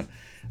 So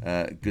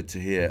good to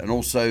hear. And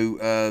also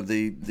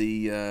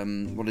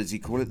the what does he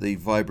call it? The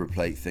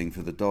vibroplate thing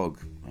for the dog.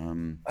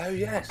 Oh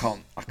yes.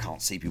 I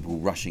can't see people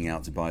rushing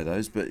out to buy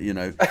those, but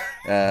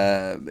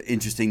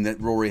interesting that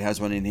Rory has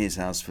one in his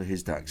house for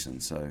his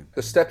Dachshund. So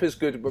the step is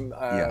good.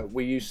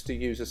 We used to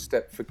use a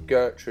step for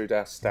Gertrude,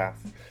 our staff,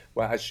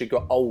 where as she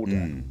got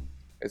older,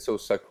 it's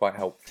also quite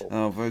helpful.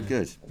 Oh, very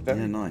good.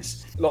 Very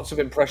nice. Lots of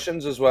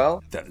impressions as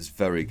well. That is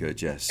very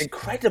good. Yes.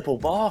 Incredible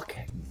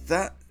barking.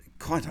 That.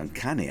 Quite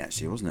uncanny,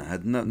 actually, wasn't it?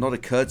 Had not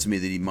occurred to me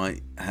that he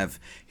might have.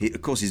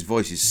 Of course, his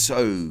voice is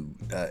so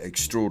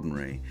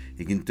extraordinary.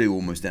 He can do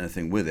almost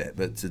anything with it.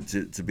 But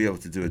to be able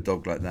to do a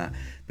dog like that,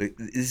 but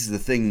this is the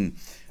thing.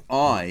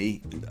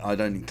 I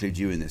don't include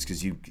you in this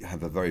because you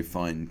have a very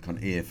fine kind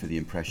of ear for the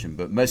impression.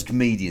 But most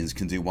comedians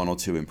can do one or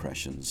two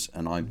impressions,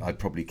 and I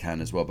probably can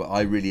as well. But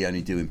I really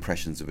only do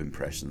impressions of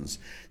impressions.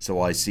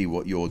 So I see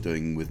what you're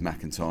doing with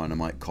McIntyre, and I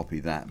might copy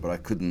that. But I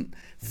couldn't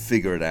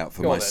figure it out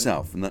for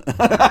myself. And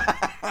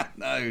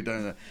no,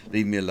 don't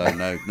leave me alone.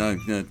 No,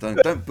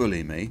 don't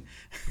bully me.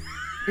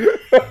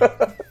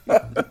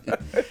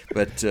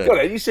 But Go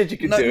on, you said you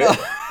could do it.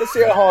 Let's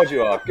see how hard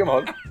you are. Come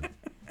on.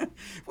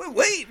 Well,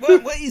 wait,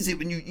 what is it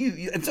when you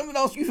if someone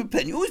asks you for a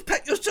pen, you always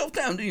pat yourself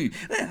down, do you?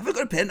 Have I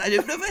got a pen? I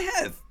don't know if I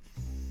have.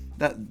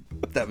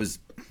 That was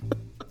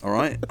all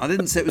right. I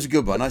didn't say it was a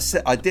good one. I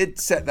did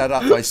set that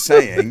up by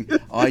saying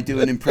I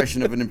do an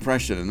impression of an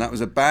impression, and that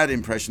was a bad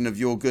impression of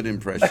your good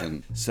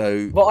impression.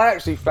 So, well, I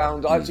actually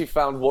found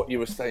what you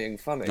were saying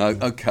funny. Oh,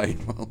 okay.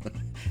 Well,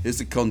 it's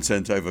the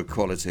content over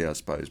quality, I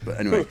suppose. But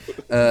anyway,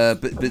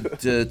 but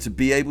to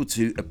be able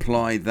to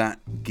apply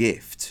that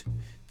gift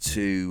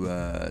to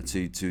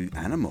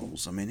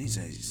animals. I mean,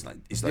 he's like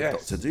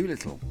Dr.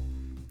 Dolittle.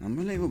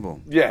 Unbelievable.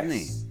 Yes. Isn't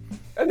he?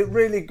 And it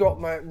really got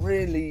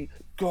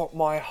got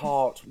my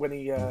heart when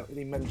he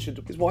mentioned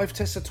his wife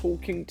Tessa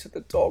talking to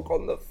the dog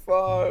on the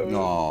phone.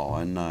 Oh,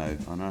 I know.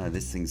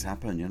 These things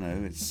happen, you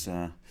know. It's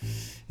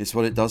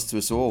what it does to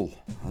us all.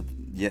 I've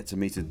yet to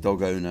meet a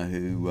dog owner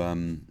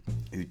who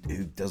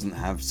doesn't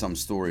have some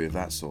story of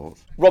that sort.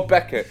 Rob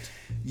Beckett.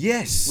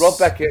 Yes. Rob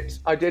Beckett.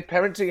 I did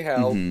Parenting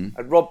Hell,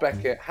 and Rob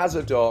Beckett has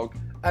a dog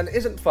and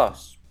isn't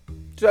fussed.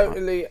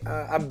 Totally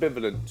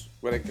ambivalent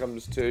when it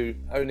comes to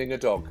owning a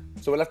dog.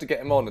 So we'll have to get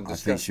him on and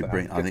discuss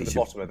that. I think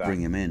you should bring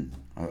him in.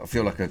 I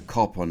feel like a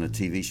cop on a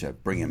TV show.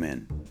 Bring him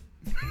in.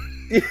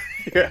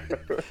 Yeah.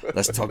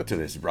 Let's talk to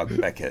this Rob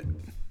Beckett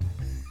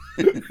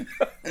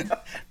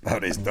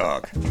about his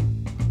dog.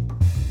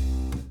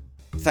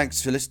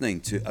 Thanks for listening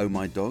to Oh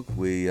My Dog.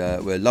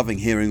 We're loving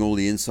hearing all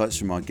the insights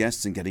from our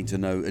guests and getting to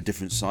know a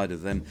different side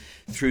of them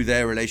through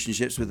their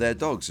relationships with their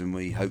dogs, and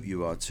we hope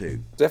you are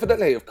too.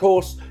 Definitely. Of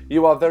course,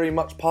 you are very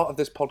much part of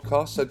this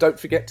podcast, so don't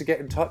forget to get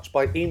in touch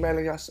by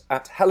emailing us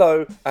at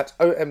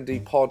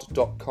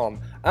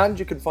hello@omdpod.com, and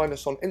you can find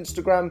us on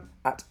Instagram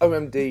at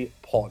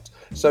omdpod.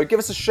 So give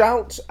us a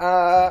shout,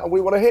 and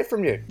we want to hear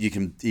from you. You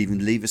can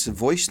even leave us a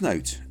voice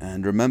note,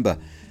 and remember,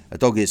 a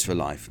dog is for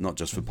life, not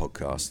just for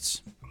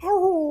podcasts.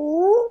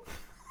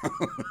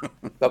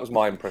 That was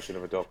my impression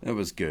of a dog. It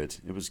was good.